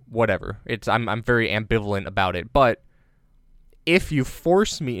 Whatever. I'm very ambivalent about it. But if you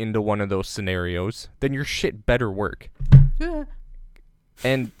force me into one of those scenarios, then your shit better work. Yeah.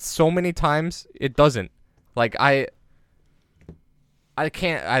 And so many times it doesn't. Like I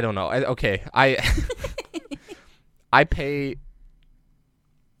can't. I don't know. I pay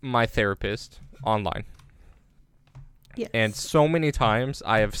my therapist online. Yes. And so many times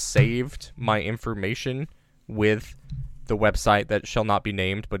I have saved my information with the website that shall not be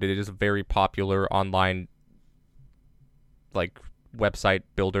named, but it is a very popular online like website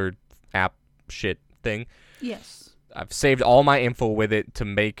builder app shit thing. Yes. I've saved all my info with it to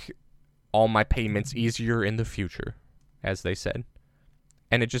make all my payments easier in the future, as they said.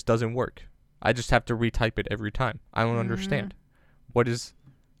 And it just doesn't work. I just have to retype it every time. I don't understand. What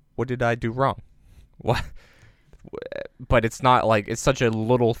did I do wrong? What? But it's not like, it's such a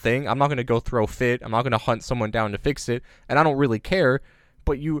little thing. I'm not going to go throw a fit. I'm not going to hunt someone down to fix it. And I don't really care.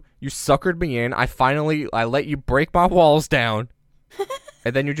 But you suckered me in. I let you break my walls down.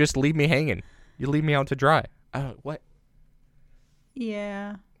 And then you just leave me hanging. You leave me out to dry. What?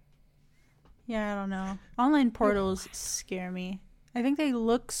 Yeah. Yeah, I don't know. Online portals scare me. I think they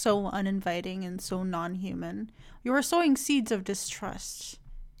look so uninviting and so non-human. You are sowing seeds of distrust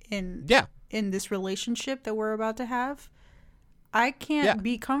in this relationship that we're about to have. I can't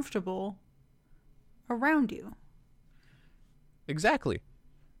be comfortable around you. Exactly.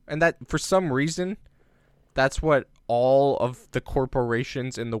 And that, for some reason, that's what all of the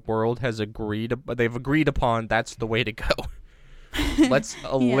corporations in the world they've agreed upon. That's the way to go. Let's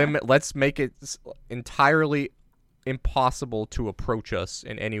let's make it entirely impossible to approach us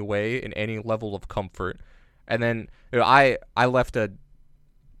in any way, in any level of comfort. And then I left a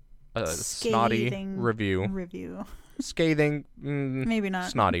snotty review. Scathing, maybe not.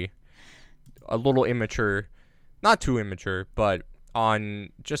 Snotty, a little immature, not too immature, but on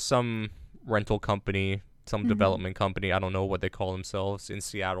just some rental company, some development company, I don't know what they call themselves, in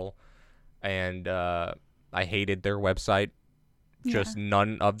Seattle. And I hated their website. Just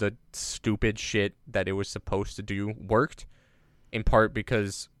none of the stupid shit that it was supposed to do worked, in part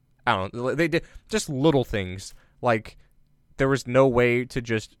because, I don't know, they did just little things. Like, there was no way to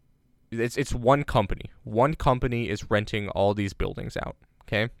just, it's one company. One company is renting all these buildings out,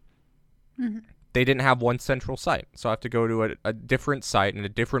 okay? Mm-hmm. They didn't have one central site, so I have to go to a different site and a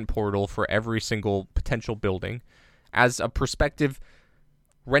different portal for every single potential building. As a prospective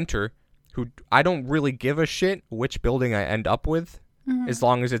renter, who I don't really give a shit which building I end up with, as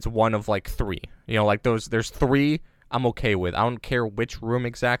long as it's one of like three. You know, like there's three I'm okay with. I don't care which room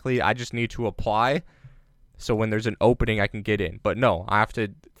exactly. I just need to apply, so when there's an opening I can get in. But no, I have to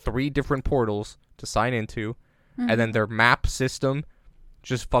 3 different portals to sign into, and then their map system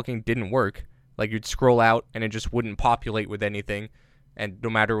just fucking didn't work. Like, you'd scroll out and it just wouldn't populate with anything, and no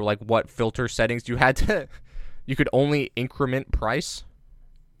matter like what filter settings you had to, you could only increment price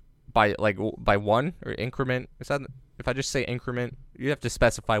by 1, or increment. Is that, if I just say increment, you have to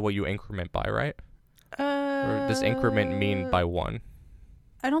specify what you increment by, right? Or does increment mean by 1?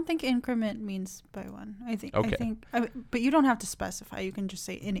 I don't think increment means by 1. Okay. I think, but you don't have to specify. You can just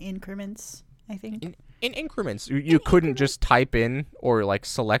say in increments, I think. In increments. You couldn't just type in or like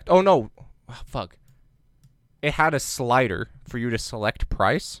select. Oh no. Oh, fuck. It had a slider for you to select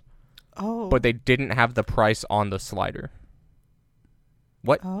price. Oh. But they didn't have the price on the slider.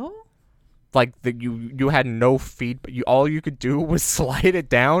 What? Oh? Like, you had no feedback. All you could do was slide it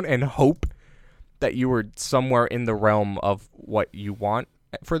down and hope that you were somewhere in the realm of what you want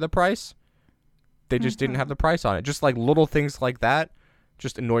for the price. They just didn't have the price on it. Just like little things like that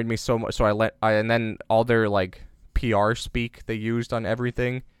just annoyed me so much. So and then all their like PR speak they used on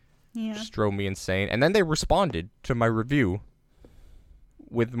everything just drove me insane. And then they responded to my review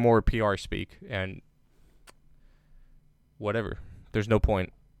with more PR speak, and whatever. There's no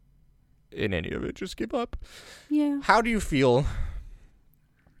point in any of it. Just give up. Yeah. How do you feel?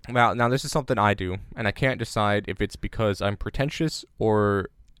 Well, now this is something I do, and I can't decide if it's because I'm pretentious or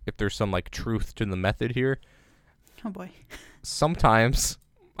if there's some like truth to the method here. Oh boy. Sometimes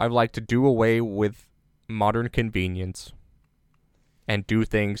I like to do away with modern convenience and do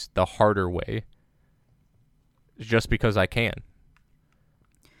things the harder way just because I can.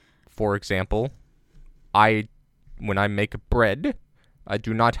 For example, when I make bread, I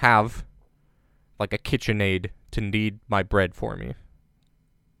do not have like a KitchenAid to knead my bread for me.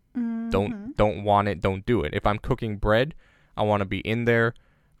 Don't want it, don't do it. If I'm cooking bread, I want to be in there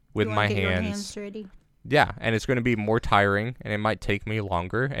with my get hands. Your hands dirty. Yeah, and it's going to be more tiring, and it might take me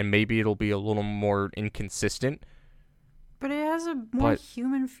longer, and maybe it'll be a little more inconsistent. But it has a more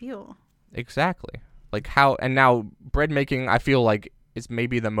human feel. Exactly. Like how, and now bread making, I feel like is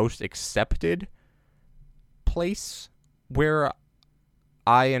maybe the most accepted place where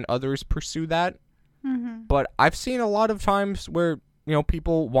I and others pursue that. Mm-hmm. But I've seen a lot of times where,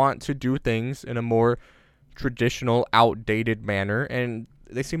 people want to do things in a more traditional, outdated manner, and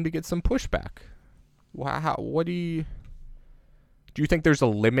they seem to get some pushback. What do you think there's a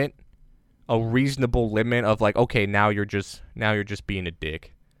limit, a reasonable limit of like, okay, now you're just being a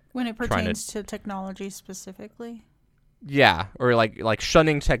dick when it pertains to technology specifically? Yeah, or like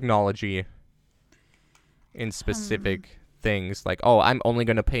shunning technology in specific things, like, oh, I'm only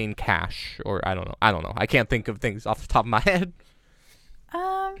gonna pay in cash, or I don't know. I can't think of things off the top of my head.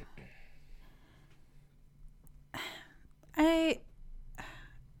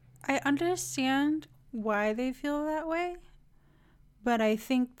 I understand why they feel that way, but I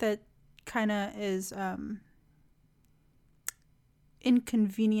think that kind of is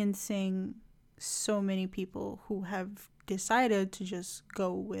inconveniencing so many people who have decided to just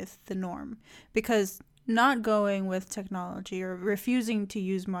go with the norm, because not going with technology or refusing to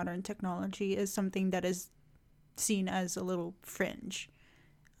use modern technology is something that is seen as a little fringe.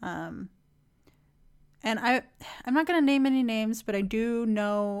 And I'm not going to name any names, but I do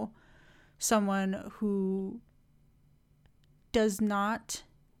know someone who does not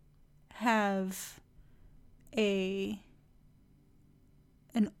have an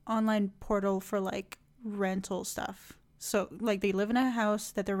online portal for like rental stuff. So like they live in a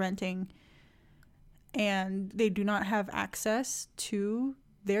house that they're renting and they do not have access to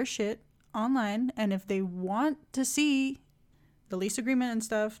their shit online, and if they want to see the lease agreement and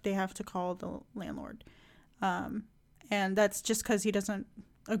stuff, they have to call the landlord. And that's just because he doesn't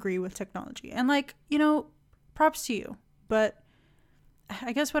agree with technology. And like, props to you. But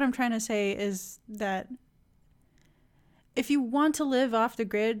I guess what I'm trying to say is that if you want to live off the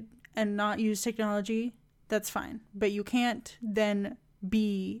grid and not use technology, that's fine. But you can't then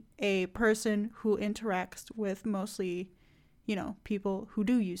be a person who interacts with mostly, people who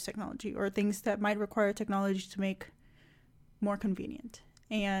do use technology or things that might require technology to make more convenient.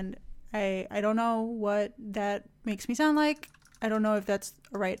 And I don't know what that makes me sound like. I don't know if that's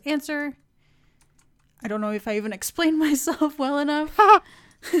a right answer. I don't know if I even explained myself well enough.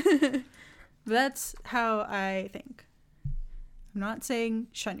 That's how I think. I'm not saying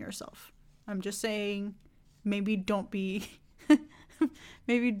shun yourself. I'm just saying maybe don't be a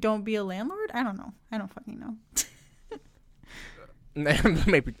landlord. I don't know. I don't fucking know.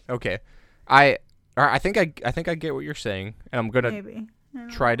 Maybe okay. I think I get what you're saying, and I'm gonna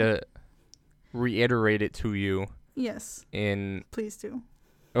try to reiterate it to you. Yes. Please do.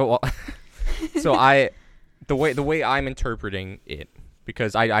 Oh well. So the way I'm interpreting it,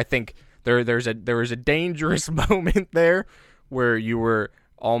 because I think there was a dangerous moment there where you were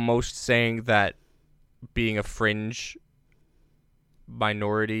almost saying that being a fringe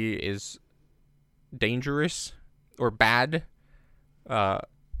minority is dangerous or bad.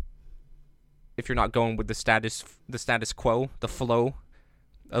 If you're not going with the status quo, the flow,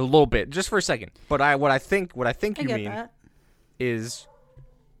 a little bit, just for a second. But what I think you mean that is,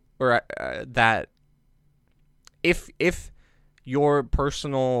 or that if your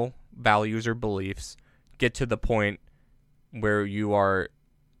personal values or beliefs get to the point where you are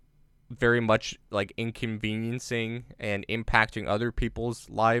very much like inconveniencing and impacting other people's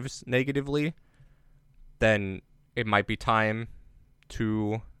lives negatively, then it might be time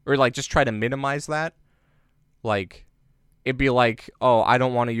to, or like just try to minimize that. Like it'd be like, oh, I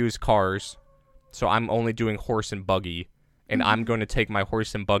don't want to use cars, so I'm only doing horse and buggy, and I'm going to take my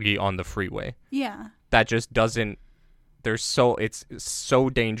horse and buggy on the freeway. Yeah. That just doesn't, it's so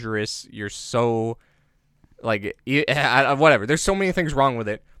dangerous. You're so like, whatever. There's so many things wrong with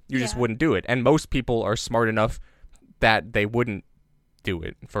it. You just wouldn't do it. And most people are smart enough that they wouldn't do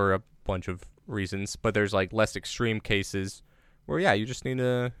it for a bunch of reasons. But there's like less extreme cases where, you just need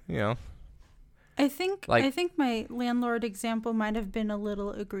to, I think my landlord example might have been a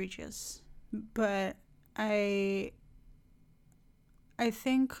little egregious, but I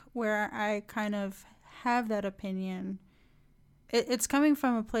think where I kind of have that opinion, it's coming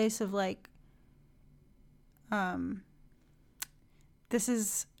from a place of like, this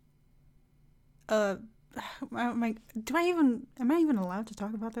is am I even allowed to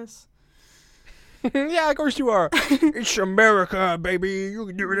talk about this? Yeah, of course you are. It's America, baby. You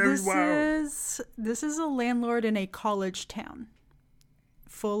can do whatever you want. This is a landlord in a college town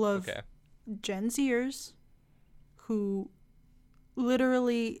full of Gen Zers who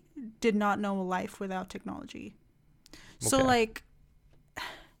literally did not know a life without technology. So like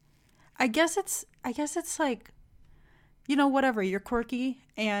I guess it's like, you know, whatever, you're quirky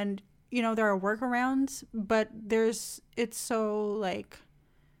and, you know, there are workarounds, but it's so like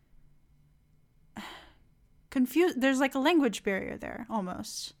confused. There's like a language barrier there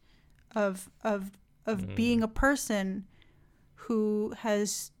almost of being a person who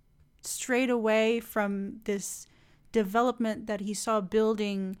has strayed away from this development that he saw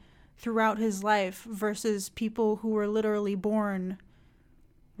building throughout his life versus people who were literally born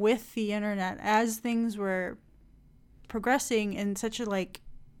with the internet as things were progressing in such a like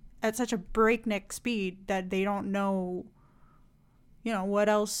at such a breakneck speed that they don't know, you know, what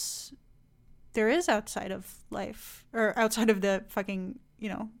else there is outside of life or outside of the fucking, you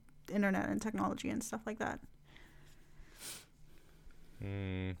know, internet and technology and stuff like that.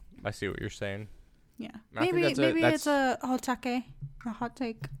 I see what you're saying. Yeah, maybe it's a hot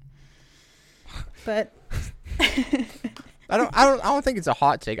take, but I don't think it's a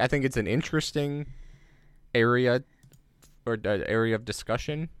hot take. I think it's an interesting area or area of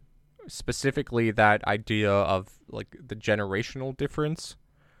discussion, specifically that idea of like the generational difference,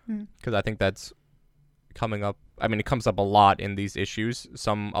 because I think that's coming up. I mean, it comes up a lot in these issues.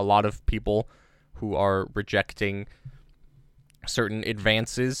 A lot of people who are rejecting certain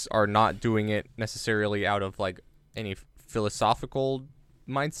advances are not doing it necessarily out of like any philosophical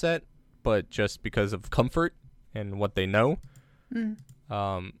mindset, but just because of comfort and what they know. And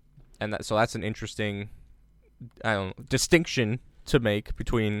that's an interesting distinction to make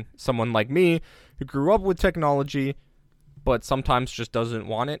between someone like me who grew up with technology but sometimes just doesn't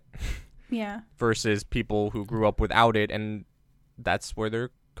want it versus people who grew up without it and that's where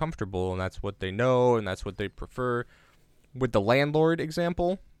they're comfortable and that's what they know and that's what they prefer. With the landlord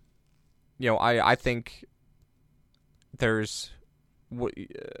example, you know, I think there's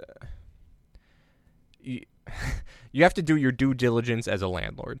you have to do your due diligence as a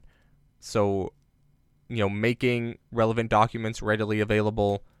landlord. So, you know, making relevant documents readily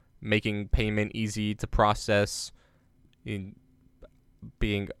available, making payment easy to process,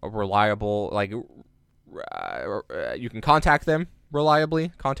 being reliable, like you can contact them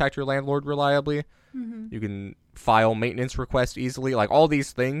reliably, contact your landlord reliably. You can file maintenance requests easily. Like all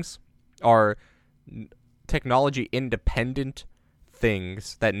these things are technology independent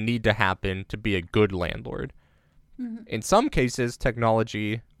things that need to happen to be a good landlord. In some cases,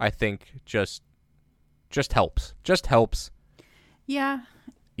 technology, I think, just helps. Just helps. Yeah.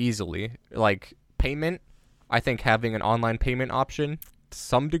 Easily. Like payment, I think having an online payment option to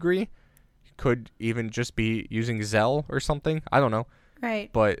some degree could even just be using Zelle or something. I don't know. Right.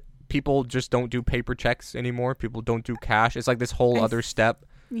 But people just don't do paper checks anymore. People don't do cash. It's like this whole other step.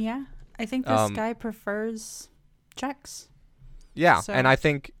 Yeah. I think this guy prefers checks. Yeah. So. And I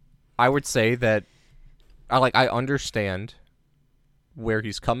think I would say that I understand where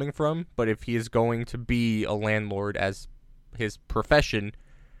he's coming from, but if he is going to be a landlord as his profession,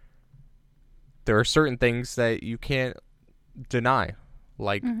 there are certain things that you can't deny.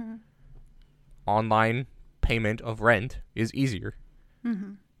 Like online payment of rent is easier.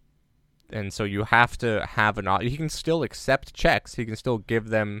 And so you have to have he can still accept checks. He can still give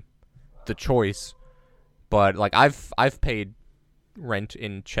them the choice. But like I've paid rent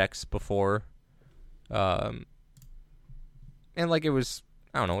in checks before. And like it was,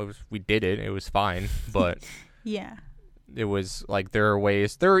 I don't know, we did it. It was fine, but yeah. It was like there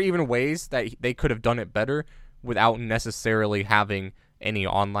are even ways that they could have done it better without necessarily having any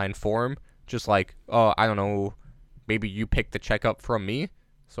online form. Just like, oh, I don't know, maybe you pick the check up from me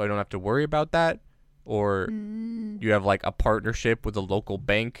so I don't have to worry about that. Or you have like a partnership with a local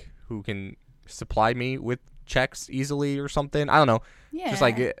bank who can supply me with checks easily or something. I don't know. Yeah. Just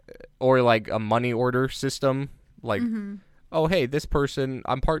like, or like a money order system. Like, oh, hey, this person,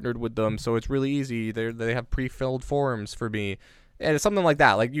 I'm partnered with them, so it's really easy. They have pre-filled forms for me. And it's something like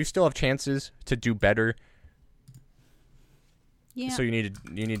that. Like, you still have chances to do better. Yeah. So you need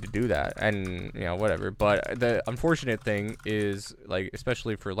to do that, and you know, whatever. But the unfortunate thing is, like,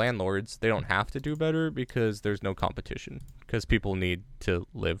 especially for landlords, they don't have to do better because there's no competition. Because people need to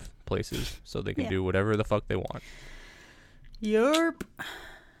live places so they can do whatever the fuck they want. Yerp.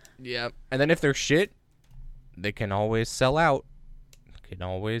 Yeah, and then if they're shit, they can always sell out. Can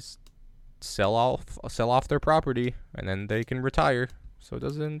always sell off their property, and then they can retire. So it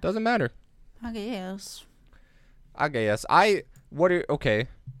doesn't matter. I guess. I guess. What are okay?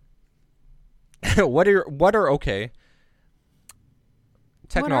 what are okay?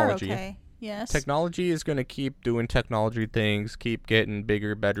 Technology. What are okay? Yes. Technology is going to keep doing technology things, keep getting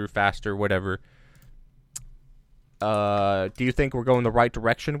bigger, better, faster, whatever. Do you think we're going the right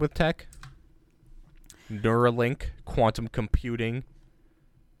direction with tech? Neuralink, quantum computing,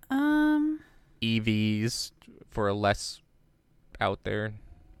 EVs for a less out there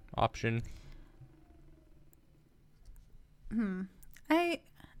option. I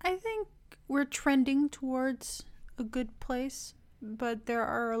think we're trending towards a good place, but there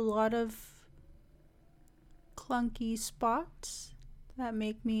are a lot of clunky spots that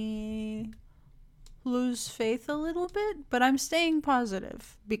make me lose faith a little bit, but I'm staying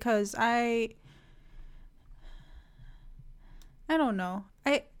positive because I don't know.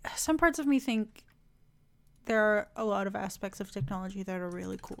 Some parts of me think there are a lot of aspects of technology that are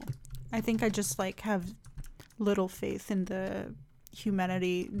really cool. I think I just have little faith in the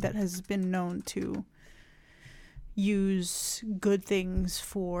humanity that has been known to use good things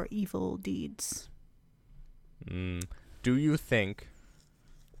for evil deeds. Do you think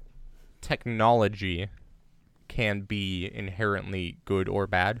technology can be inherently good or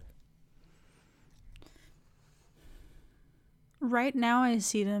bad? Right now I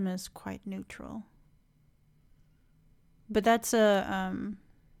see them as quite neutral. But that's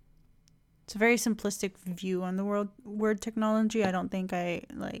it's a very simplistic view on the word technology. I don't think I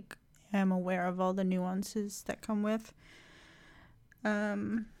am aware of all the nuances that come with. Well,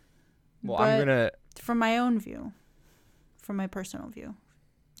 I'm gonna from my own view, from my personal view,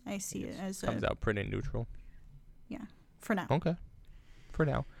 I see it as comes out pretty neutral. Yeah, for now. Okay, for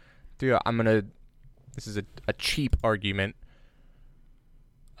now. Dude, this is a cheap argument,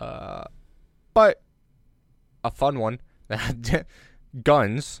 but a fun one.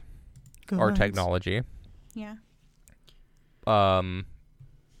 Guns are technology. Yeah.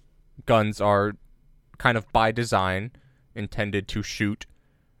 Guns are kind of by design intended to shoot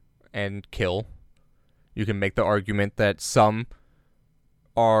and kill. You can make the argument that some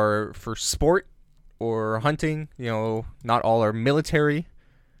are for sport or hunting. Not all are military.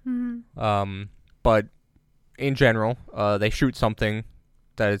 Mm-hmm. But in general, they shoot something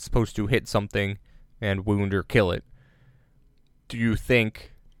that is supposed to hit something and wound or kill it. Do you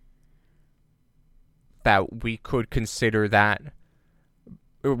think that we could consider that?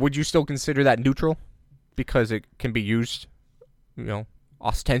 Would you still consider that neutral? Because it can be used,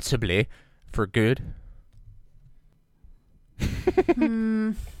 ostensibly for good?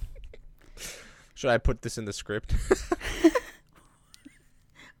 Should I put this in the script?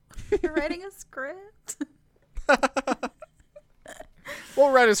 You're writing a script?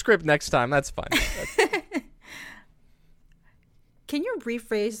 We'll write a script next time. That's fine. Can you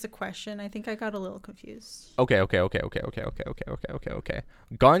rephrase the question? I think I got a little confused. Okay.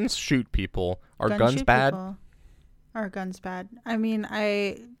 Guns shoot people. Are guns bad? Are guns bad? I mean,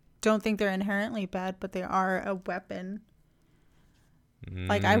 I don't think they're inherently bad, but they are a weapon.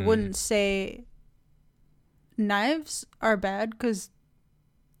 I wouldn't say knives are bad because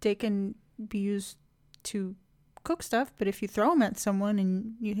they can be used to cook stuff, but if you throw them at someone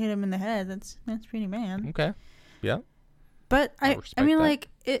and you hit them in the head, that's pretty bad. Okay. Yeah. But I mean, that.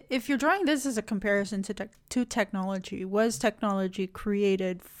 If you're drawing this as a comparison to technology, was technology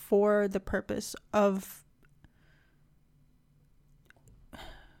created for the purpose of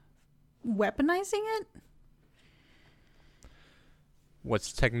weaponizing it?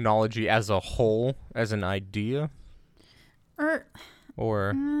 What's technology as a whole, as an idea? Or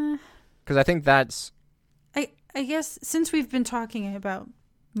because I think that's... I guess since we've been talking about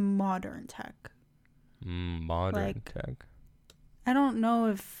modern tech. Modern tech. I don't know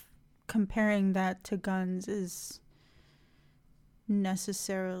if comparing that to guns is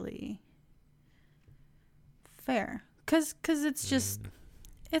necessarily fair. Cause it's just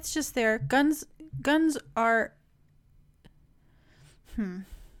there. Guns are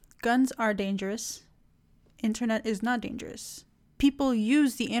dangerous. Internet is not dangerous. People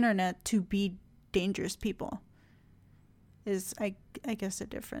use the internet to be dangerous people. Is I guess a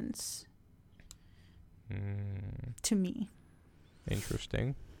difference to me.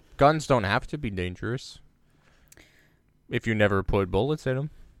 Interesting. Guns don't have to be dangerous if you never put bullets in them.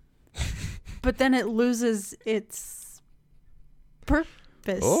 But then it loses its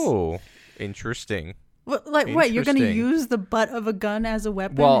purpose. Oh, interesting. What? You're going to use the butt of a gun as a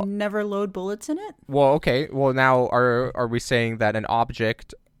weapon and never load bullets in it? Well, okay. Well, now are we saying that an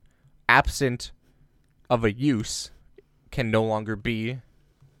object absent of a use can no longer be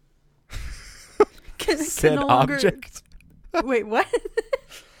said object? Wait, what?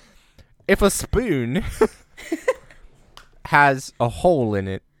 If a spoon has a hole in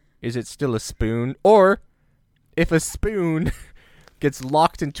it, is it still a spoon? Or if a spoon gets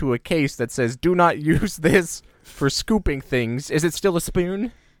locked into a case that says, do not use this for scooping things, is it still a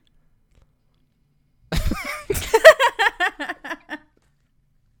spoon?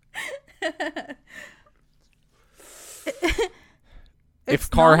 If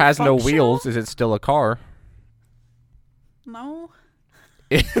car has no wheels, is it still a car? No.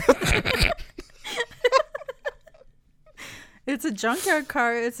 It's a junkyard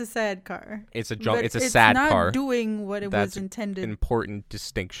car. It's a sad car. It's a sad car. It's not doing what it was intended. Important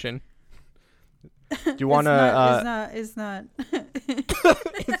distinction. Do you want to? It's not.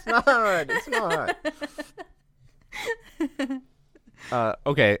 It's not. It's not.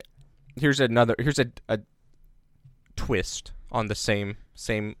 Okay. Here's a twist on the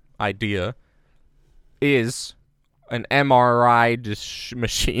same idea. Is an MRI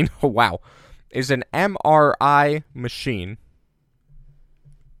machine? Oh, wow. Is an MRI machine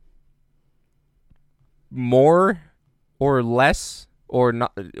more or less or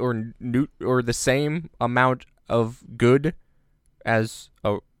not or the same amount of good as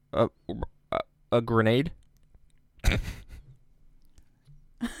a grenade?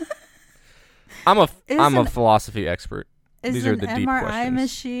 I'm a philosophy expert. These are the deep MRI questions.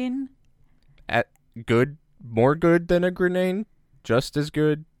 Machine At good, more good than a grenade? Just as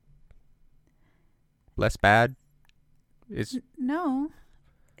good? Less bad? No.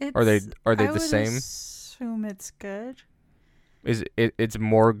 Are they the same? I would assume it's good. Is it's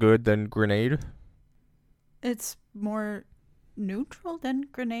more good than grenade? It's more neutral than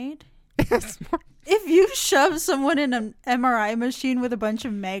grenade. If you shove someone in an MRI machine with a bunch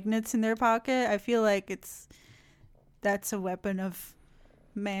of magnets in their pocket, I feel like that's a weapon of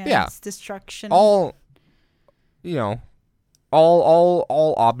man's destruction. All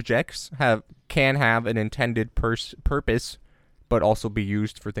objects can have an intended purpose, but also be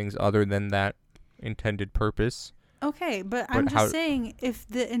used for things other than that intended purpose. Okay, but I'm just saying, if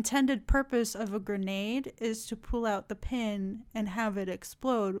the intended purpose of a grenade is to pull out the pin and have it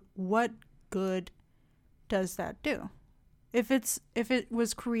explode, what good does that do? If it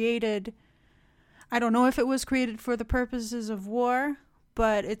was created, I don't know if it was created for the purposes of war,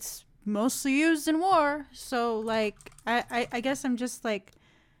 but it's mostly used in war. So like, I guess I'm just like,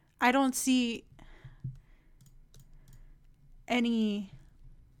 I don't see any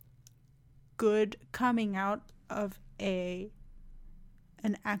good coming out of an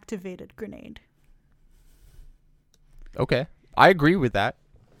activated grenade. Okay. I agree with that.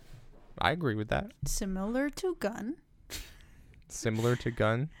 Similar to gun. Similar to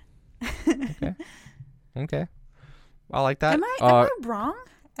gun. Okay. I like that. Am I wrong?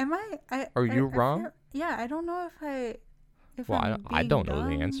 Are you wrong? Yeah, I don't know if I don't know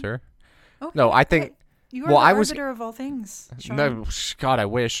the answer. Okay, no, I think. You are the arbiter of all things, Sean. No, God, I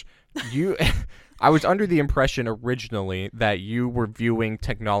wish you. I was under the impression originally that you were viewing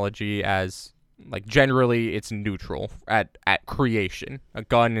technology as like generally it's neutral at creation. A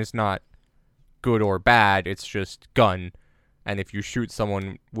gun is not good or bad; it's just gun, and if you shoot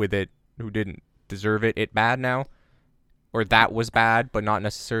someone with it who didn't deserve it, it's bad now, or that was bad, but not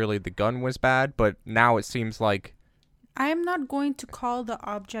necessarily the gun was bad. But now it seems like. I'm not going to call the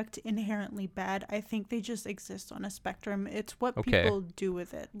object inherently bad. I think they just exist on a spectrum. It's what people do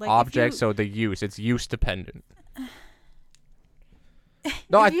with it. Like objects, so the use. It's use dependent.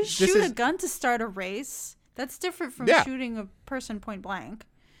 No, if you shoot a gun to start a race, that's different from shooting a person point blank.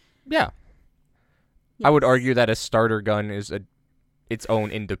 Yeah. Yes. I would argue that a starter gun is its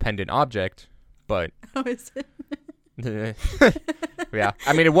own independent object, but... Oh, is it? Yeah,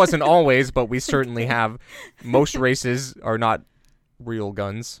 I mean it wasn't always, but we certainly have. Most races are not real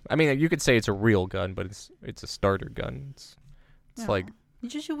guns. I mean, you could say it's a real gun, but it's a starter gun. It's like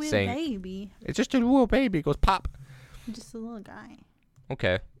it's just a little baby. It's just a little baby. It goes pop. Just a little guy.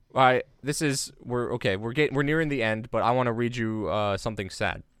 Okay, all right. We're nearing the end, but I want to read you something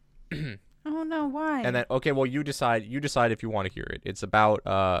sad. Oh no, why? And then well you decide if you want to hear it. It's about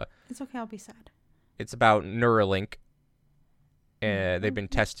It's okay, I'll be sad. It's about Neuralink. They've been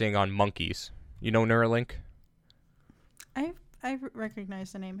testing on monkeys. You know Neuralink? I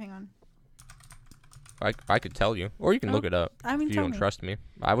recognize the name. Hang on. I could tell you, or you can look it up. I mean, if you don't trust me.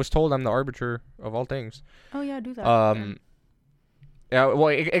 I was told I'm the arbiter of all things. Oh yeah, do that. Yeah. Well,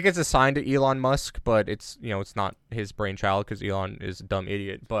 it gets assigned to Elon Musk, but it's not his brainchild because Elon is a dumb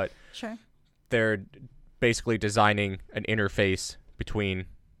idiot. But sure. They're basically designing an interface between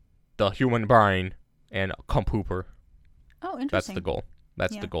the human brain and a computer. Oh, interesting. That's the goal.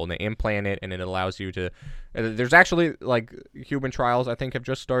 That's Yeah. the goal. And they implant it, and it allows you to. There's actually like human trials. I think have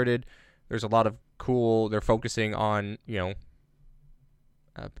just started. There's a lot of cool. They're focusing on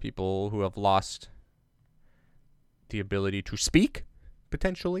people who have lost the ability to speak,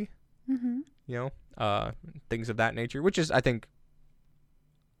 potentially. Mm-hmm. Things of that nature, which is I think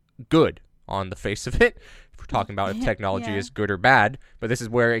good on the face of it. If we're talking about if technology Yeah. is good or bad, but this is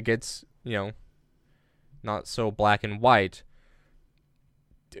where it gets not so black and white.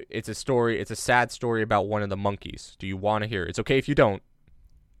 It's a story. It's a sad story about one of the monkeys. Do you want to hear it? It's okay if you don't.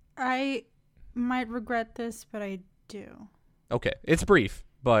 I might regret this, but I do. Okay, it's brief,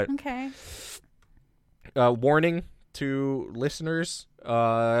 but Okay. warning to listeners.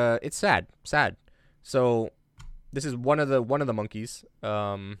 It's sad. So this is one of the monkeys.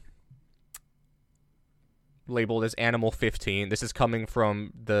 Labeled as Animal 15. This is coming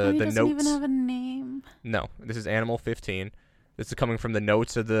from the He notes. doesn't even have a name. No, this is Animal 15. This is coming from the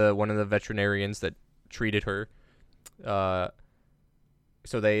notes of one of the veterinarians that treated her.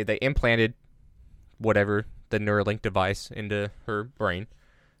 So they implanted whatever the Neuralink device into her brain.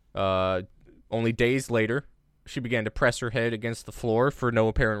 Only days later, she began to press her head against the floor for no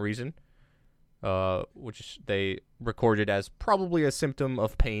apparent reason, which they recorded as probably a symptom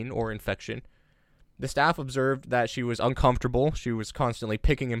of pain or infection. The staff observed that she was uncomfortable. She was constantly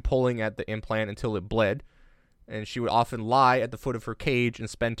picking and pulling at the implant until it bled, and she would often lie at the foot of her cage and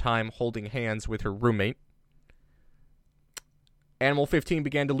spend time holding hands with her roommate. Animal 15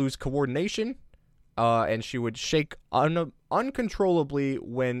 began to lose coordination, and she would shake uncontrollably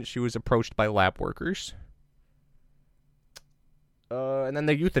when she was approached by lab workers. And then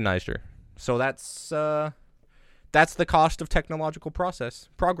they euthanized her. So that's the cost of technological progress.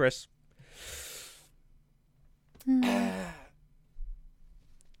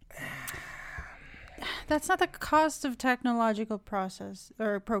 That's not the cost of technological process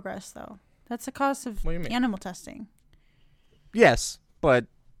or progress, though. That's the cost of What do you mean? animal testing. Yes, but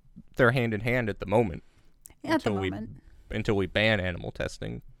they're hand in hand at the moment. At the Until we- moment. Until we ban animal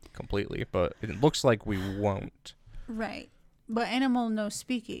testing completely, but it looks like we won't. Right. But animal no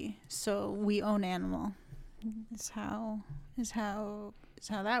speaky, so we own animal. Is how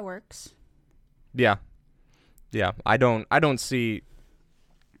that works. Yeah. I don't see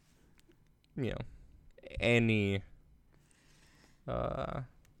any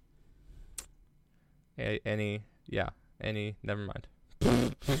never mind.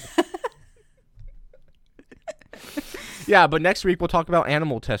 Yeah, but next week we'll talk about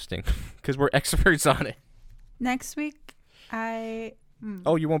animal testing because we're experts on it. Next week,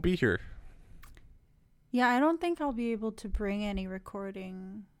 Oh, you won't be here. Yeah, I don't think I'll be able to bring any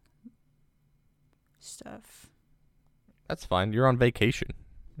recording stuff. That's fine. You're on vacation.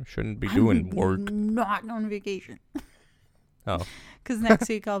 You shouldn't be doing work. Not on vacation. Oh. Because next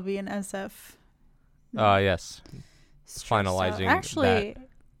week I'll be in SF. Yes. Stressed out. Finalizing Actually,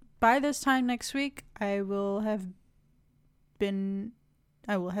 by this time next week, I will have been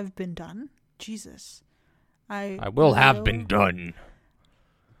done. Jesus. I will have been done.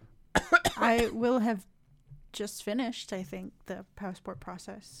 I will have just finished, I think, the passport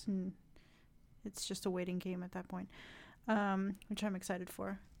process. And it's just a waiting game at that point, which I'm excited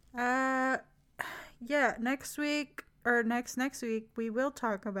for. Yeah, next week or next week, we will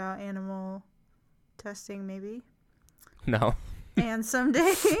talk about animal testing, maybe. No. And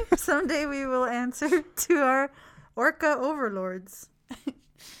someday we will answer to our orca overlords.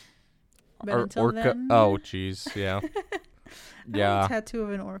 But until Orca. then, Oh, jeez. Yeah. I want Yeah. a tattoo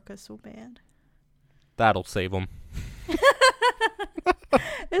of an orca so bad. That'll save them.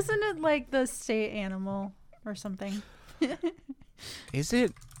 Isn't it like the state animal or something? Is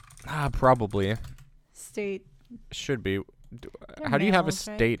it? Probably. State. Should be. They're How do you have a mammals,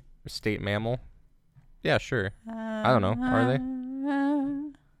 right? state mammal? Yeah, sure. I don't know. Are they?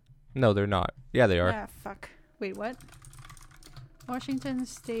 No, they're not. Yeah, they are. Yeah, fuck. Wait, what? Washington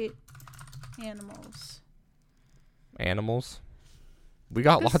state animals. Animals. We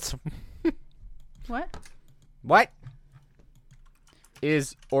got This- lots of. What? What?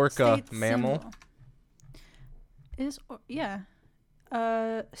 Is orca State mammal? symbol. Yeah.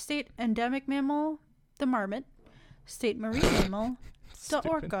 State endemic mammal, the marmot. State marine mammal, the Stupid.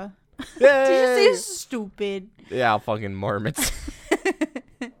 orca. Yay! Did you say stupid? Yeah, fucking marmots.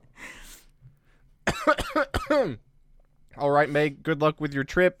 All right, Meg. Good luck with your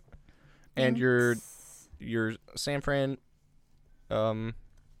trip and your San Fran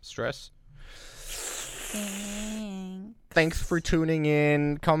stress. Thanks for tuning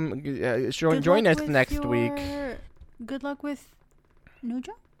in. Come join us next week. Good luck with new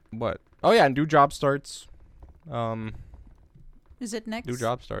job. What? Oh yeah, new job starts Is it next? New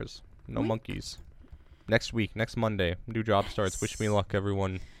job starts. No week? monkeys. Next week, next Monday, new job starts. Wish me luck,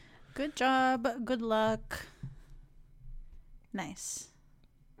 everyone. Good job. Good luck. Nice.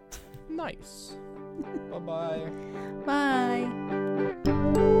 Nice. Bye-bye. Bye.